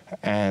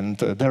 And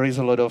there is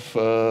a lot of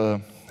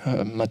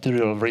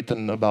material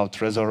written about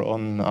Trezor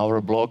on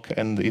our blog,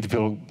 and it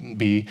will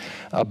be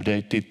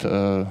updated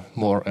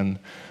more and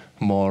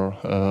more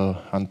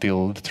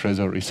until the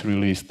Trezor is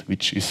released,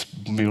 which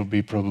will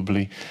be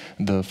probably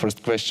the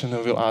first question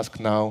I will ask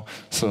now.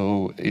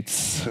 So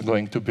it's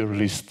going to be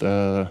released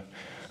not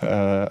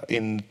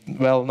in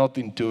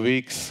 2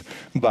 weeks,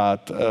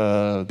 but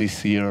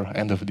this year,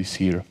 end of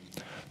this year.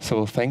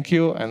 So thank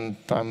you, and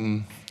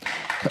I'm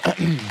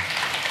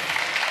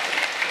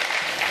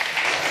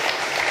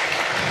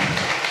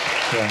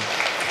yeah.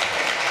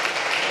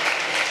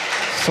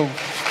 So.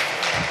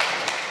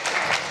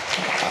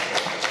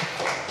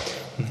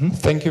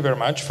 Thank you very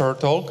much for your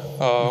talk.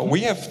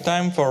 We have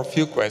time for a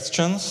few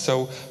questions,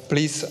 so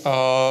please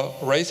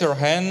raise your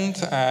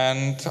hand,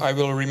 and I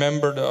will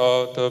remember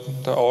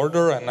the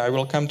order, and I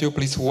will come to you.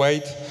 Please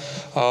wait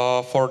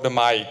for the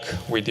mic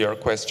with your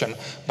question.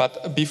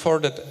 But before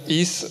that,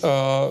 is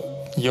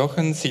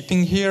Jochen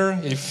sitting here?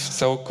 If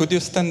so, could you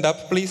stand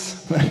up,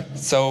 please?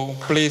 So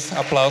please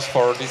applause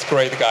for this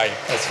great guy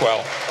as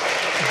well.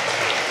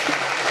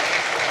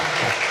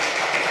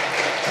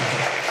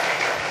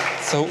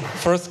 So,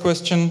 first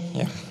question,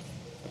 yeah.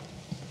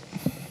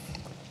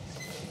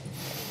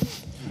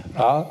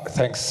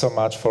 Thanks so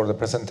much for the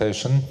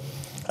presentation.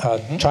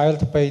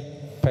 Child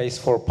pays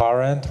for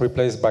parent,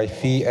 replaced by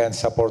fee, and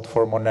support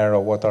for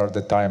Monero. What are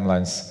the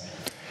timelines?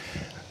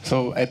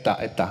 So,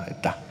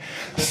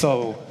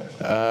 So,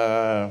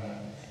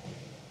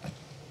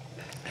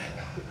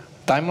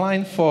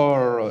 timeline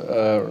for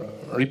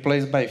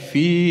replaced by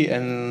fee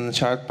and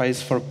child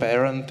pays for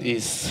parent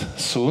is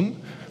soon.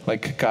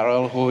 Like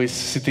Karel, who is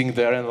sitting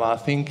there and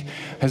laughing,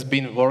 has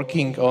been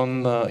working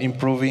on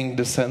improving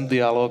the send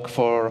dialog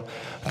for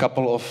a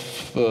couple of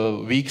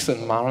weeks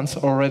and months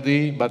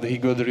already, but he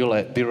got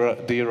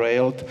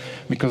derailed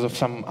because of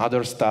some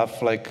other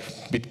stuff like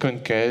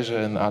Bitcoin Cash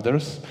and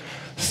others.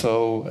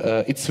 So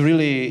it's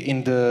really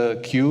in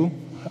the queue.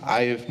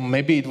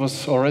 Maybe it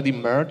was already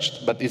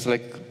merged, but it's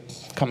like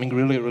coming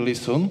really, really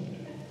soon.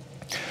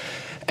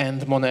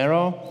 And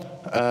Monero,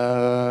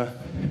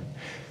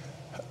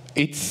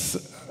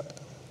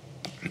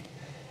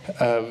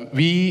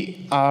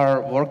 we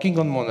are working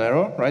on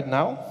Monero right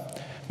now,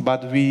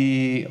 but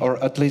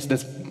or at least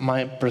that's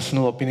my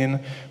personal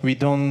opinion, we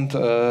don't,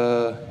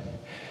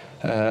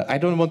 I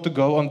don't want to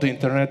go on the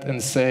internet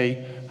and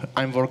say,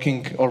 I'm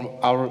working, or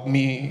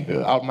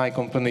my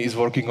company is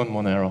working on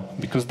Monero,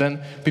 because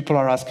then people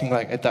are asking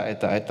like,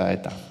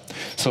 eta.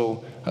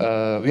 So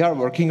we are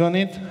working on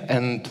it,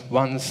 and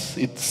once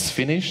it's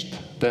finished,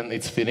 then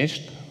it's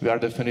finished. We are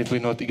definitely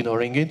not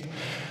ignoring it,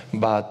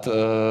 but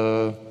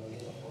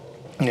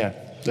yeah,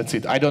 that's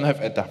it. I don't have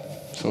ETA,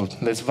 so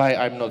that's why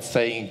I'm not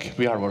saying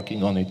we are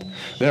working on it.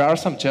 There are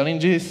some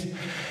challenges.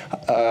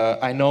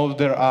 I know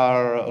there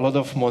are a lot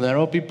of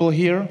Monero people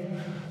here,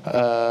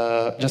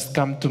 just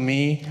come to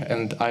me,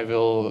 and I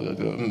will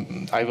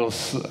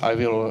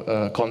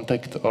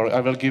contact, or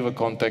I will give a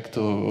contact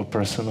to a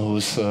person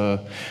who's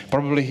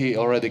probably he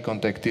already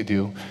contacted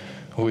you,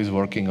 who is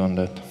working on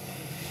that.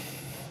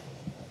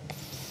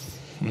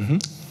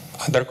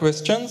 Other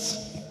questions?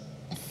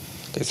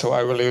 Okay, so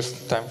I will use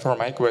time for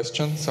my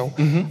question. So,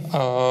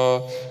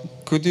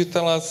 could you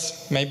tell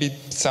us maybe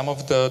some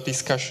of the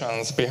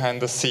discussions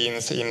behind the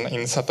scenes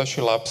in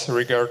SatoshiLabs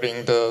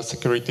regarding the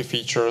security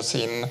features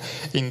in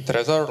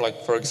TREZOR?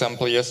 Like, for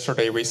example,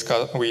 yesterday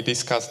we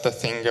discussed the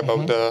thing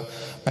about the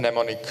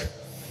mnemonic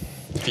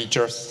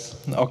features.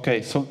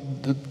 Okay, so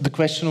the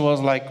question was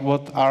like,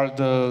 what are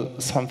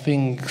some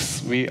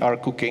things we are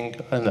cooking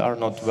and are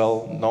not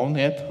well known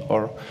yet,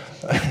 or?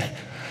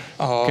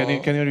 Can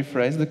you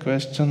rephrase the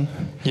question?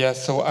 Yeah,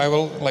 so I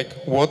will, like,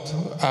 what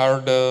are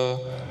the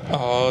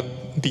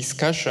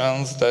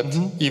discussions that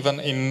even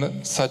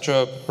in such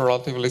a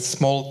relatively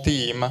small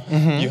team,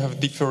 you have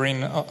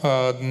different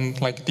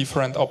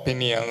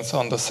opinions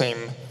on the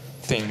same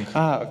thing?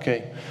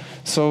 Okay.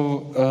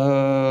 So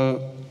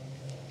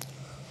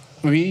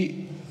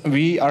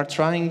we are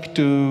trying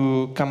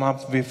to come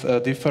up with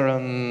a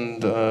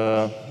different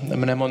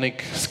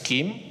mnemonic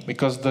scheme,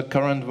 because the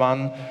current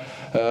one,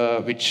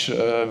 which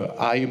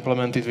I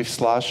implemented with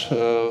Slash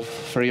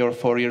 3 or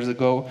 4 years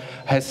ago,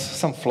 has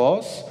some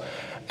flaws.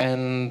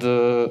 And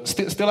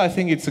still, I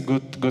think it's a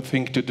good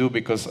thing to do,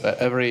 because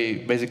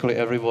basically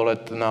every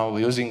wallet now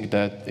is using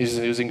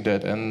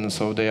that, and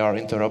so they are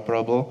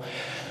interoperable.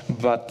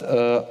 But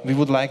we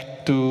would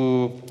like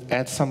to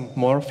add some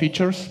more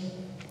features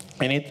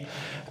in it.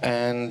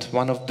 And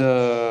one of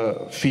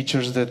the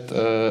features that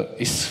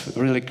is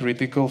really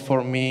critical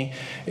for me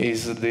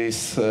is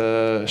this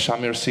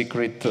Shamir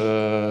secret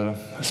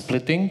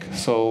splitting.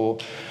 So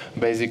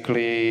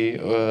basically,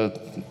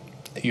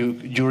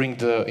 during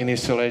the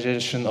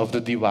initialization of the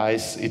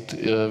device, it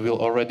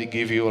will already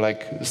give you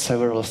like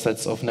several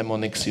sets of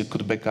mnemonics you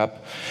could back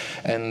up,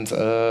 and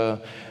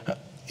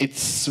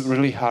it's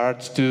really hard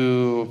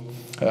to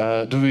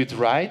do it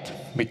right,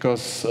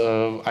 because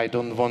I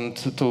don't want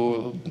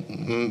to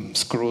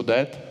screw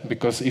that,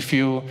 because if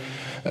you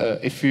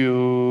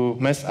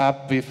mess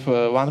up with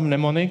one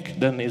mnemonic,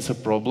 then it's a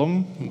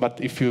problem. But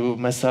if you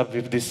mess up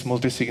with this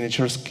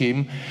multi-signature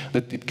scheme,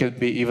 that it can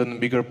be even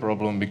bigger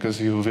problem,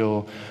 because you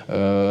will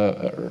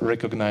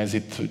recognize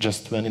it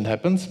just when it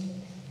happens.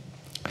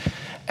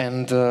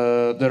 And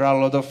there are a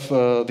lot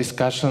of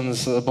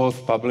discussions,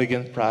 both public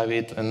and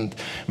private, and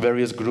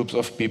various groups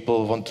of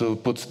people want to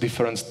put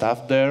different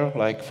stuff there.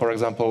 Like, for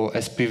example,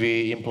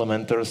 SPV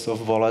implementers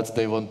of wallets,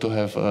 they want to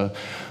have a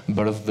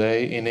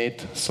birthday in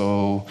it.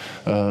 So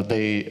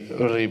they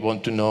really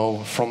want to know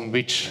from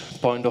which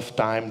point of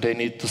time they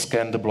need to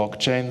scan the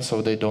blockchain,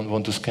 so they don't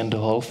want to scan the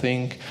whole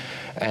thing.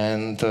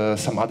 And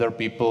some other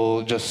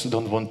people just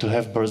don't want to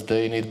have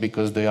birthday in it,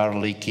 because they are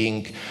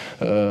leaking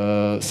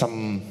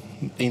some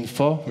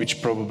info, which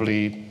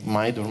probably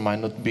might or might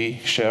not be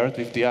shared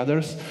with the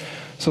others.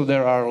 So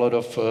there are a lot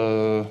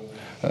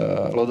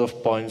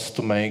of points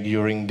to make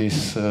during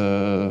this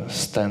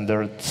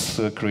standards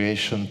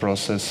creation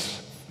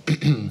process.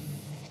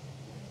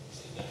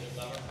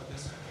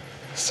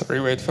 Sorry,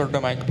 wait for the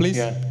mic, please.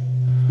 Yeah.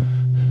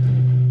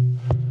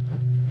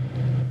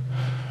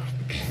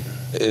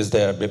 Is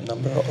there a BIP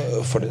number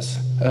for this?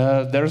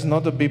 There's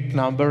not a BIP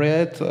number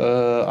yet.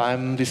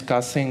 I'm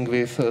discussing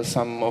with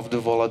some of the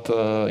wallet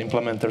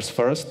implementers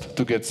first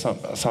to get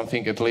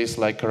something, at least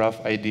like a rough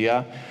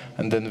idea,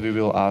 and then we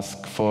will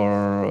ask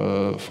for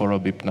a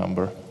BIP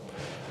number.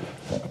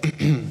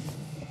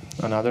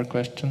 Another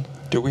question?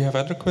 Do we have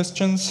other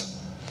questions?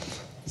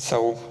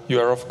 So you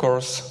are, of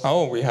course.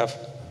 Oh, we have.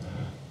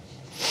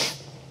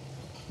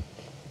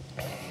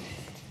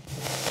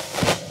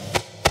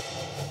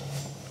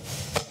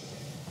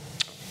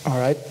 All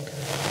right.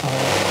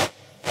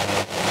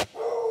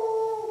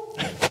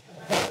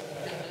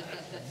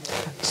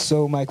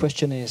 So my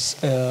question is,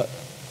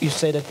 you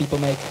say that people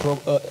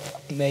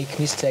make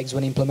mistakes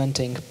when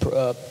implementing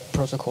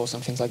protocols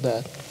and things like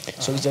that.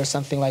 So is there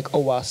something like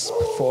OWASP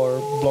for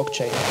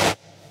blockchain?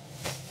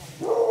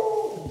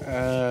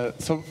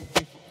 So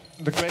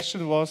the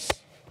question was,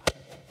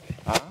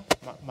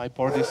 my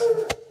port is,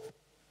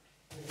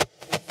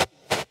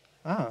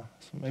 so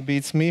maybe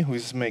it's me who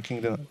is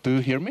making the, do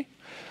you hear me?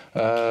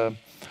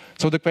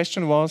 So the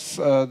question was,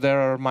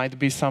 there might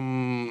be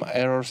some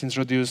errors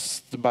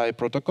introduced by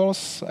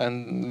protocols,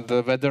 and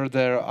whether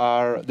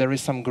there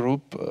is some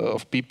group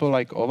of people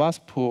like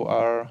OWASP who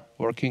are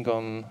working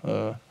on.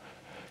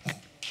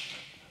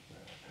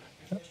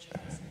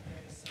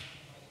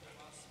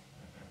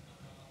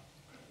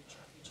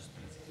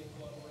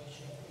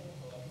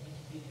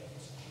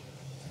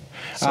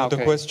 So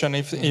the question,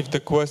 if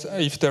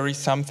there is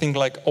something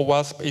like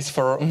OWASP is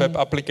for web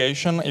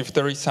application, if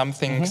there is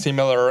something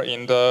similar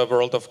in the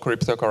world of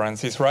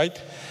cryptocurrencies,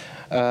 right?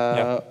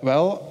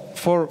 Well,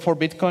 for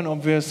Bitcoin,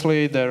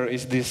 obviously, there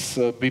is this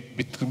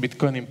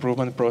Bitcoin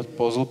improvement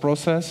proposal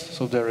process.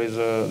 So there is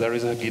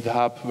a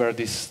GitHub where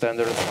these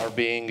standards are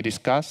being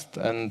discussed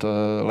and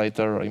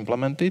later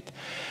implemented.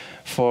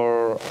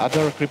 For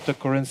other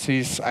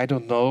cryptocurrencies, I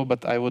don't know,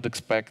 but I would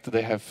expect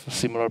they have a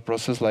similar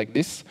process like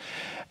this.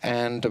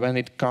 And when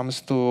it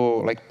comes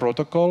to like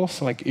protocols,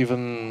 like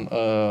even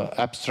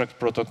abstract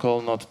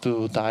protocol not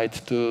too tied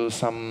to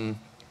some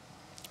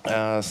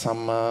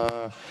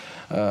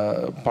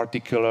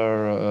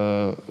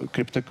particular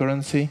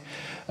cryptocurrency,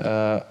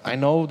 I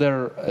know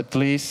at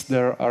least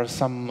there are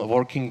some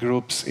working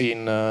groups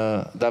in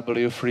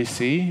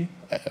W3C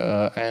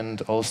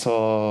and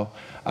also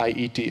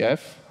IETF.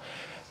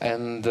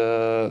 And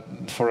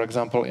for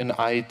example, in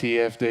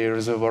IETF, there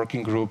is a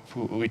working group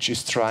which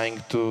is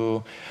trying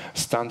to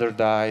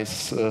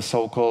standardize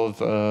so-called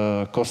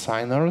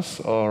cosigners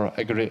or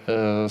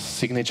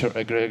signature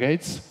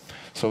aggregates.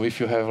 So if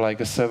you have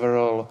like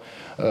several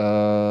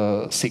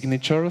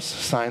signatures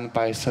signed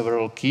by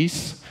several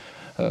keys,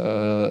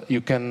 you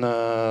can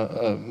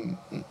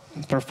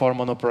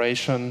perform an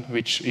operation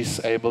which is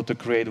able to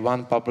create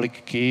one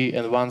public key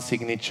and one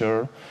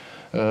signature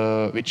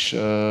which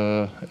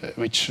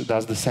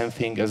does the same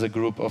thing as a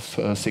group of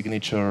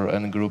signature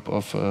and group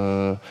of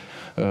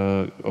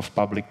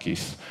public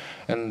keys.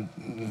 And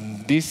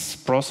this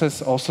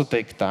process also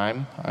takes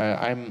time.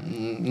 I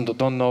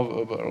don't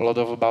know a lot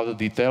about the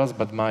details,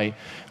 but my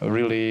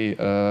really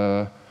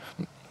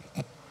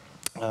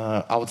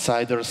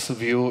outsider's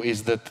view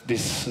is that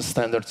these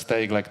standards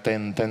take like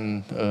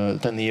 10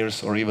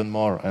 years or even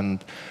more.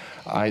 And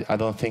I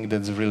don't think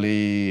that's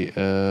really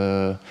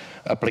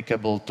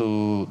applicable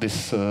to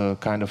this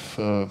kind of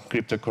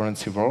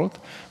cryptocurrency world.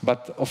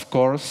 But of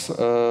course,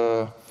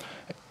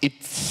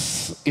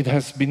 it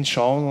has been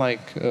shown,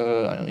 like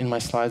in my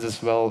slides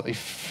as well,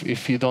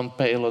 if you don't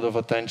pay a lot of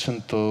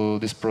attention to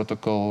this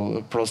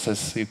protocol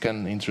process, you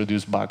can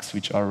introduce bugs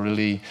which are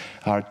really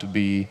hard to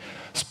be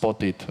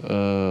spotted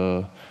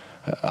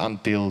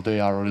until they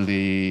are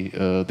really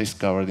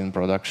discovered in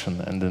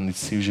production, and then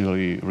it's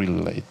usually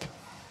really late.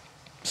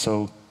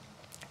 So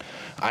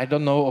I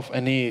don't know of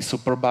any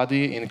super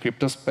body in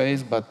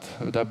CryptoSpace, but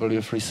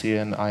W3C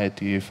and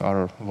IETF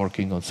are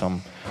working on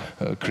some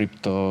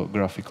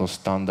cryptographical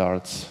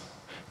standards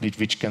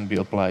which can be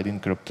applied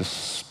in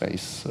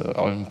CryptoSpace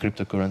or in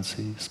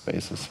cryptocurrency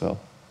space as well.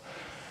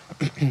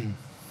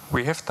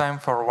 We have time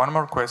for one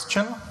more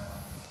question.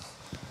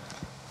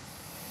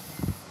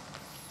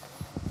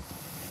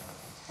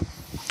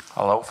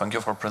 Hello, thank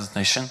you for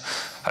presentation.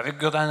 Have you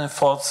got any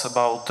thoughts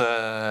about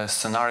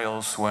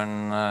scenarios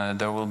when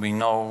there will be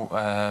no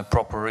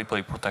proper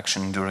replay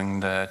protection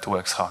during the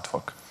 2x hard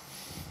fork?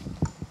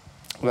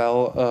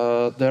 Well,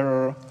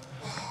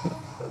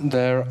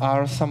 there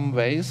are some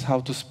ways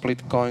how to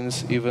split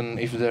coins even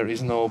if there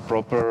is no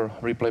proper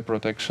replay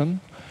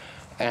protection.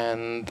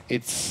 And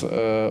it's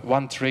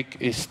one trick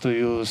is to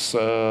use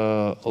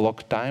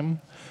lock time,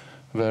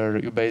 where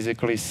you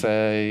basically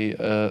say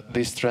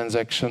this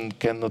transaction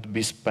cannot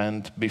be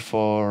spent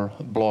before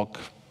block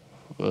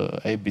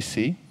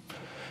ABC,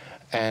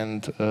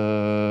 and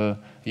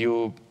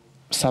you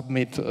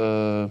submit,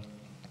 you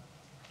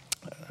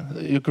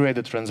create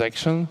a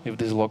transaction with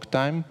this lock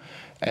time,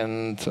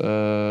 and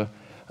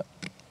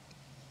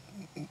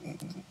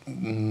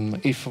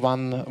if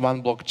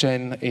one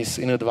blockchain is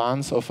in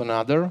advance of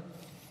another,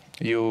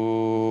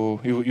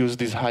 you use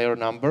this higher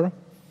number.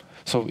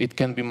 So it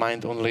can be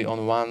mined only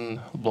on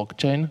one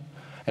blockchain,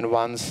 and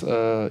once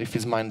if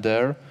it's mined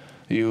there,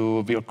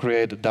 you will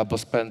create a double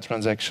spend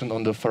transaction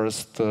on the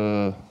first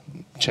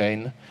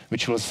chain,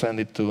 which will send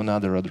it to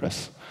another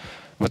address.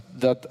 But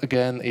that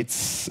again,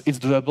 it's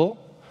doable,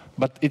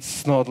 but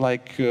it's not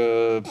like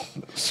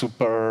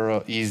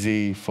super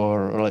easy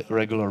for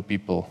regular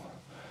people.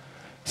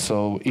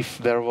 So if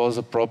there was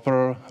a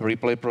proper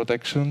replay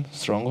protection,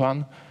 strong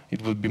one,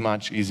 it would be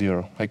much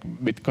easier. Like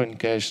Bitcoin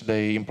Cash,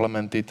 they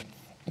implemented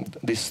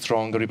this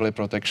strong replay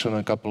protection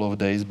a couple of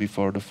days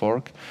before the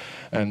fork,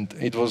 and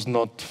it was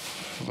not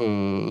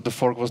the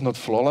fork was not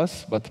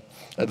flawless, but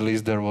at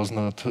least there was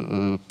not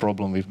a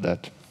problem with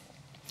that.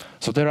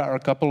 So there are a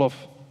couple of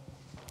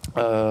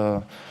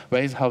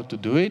ways how to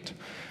do it,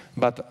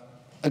 but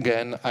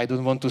again, I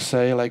don't want to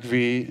say like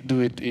we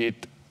do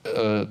it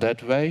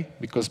that way,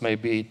 because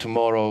maybe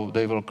tomorrow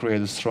they will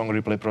create a strong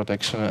replay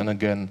protection, and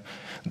again,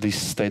 this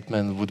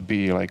statement would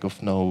be like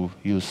of no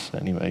use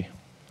anyway.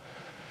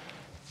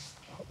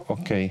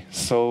 Okay,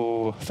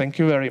 so thank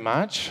you very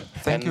much.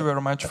 Thank you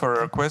very much for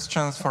your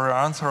questions, for your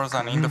answers,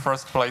 and in the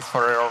first place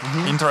for your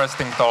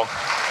interesting talk.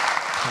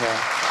 Yeah.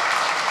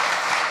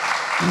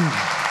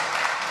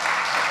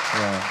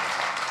 Yeah.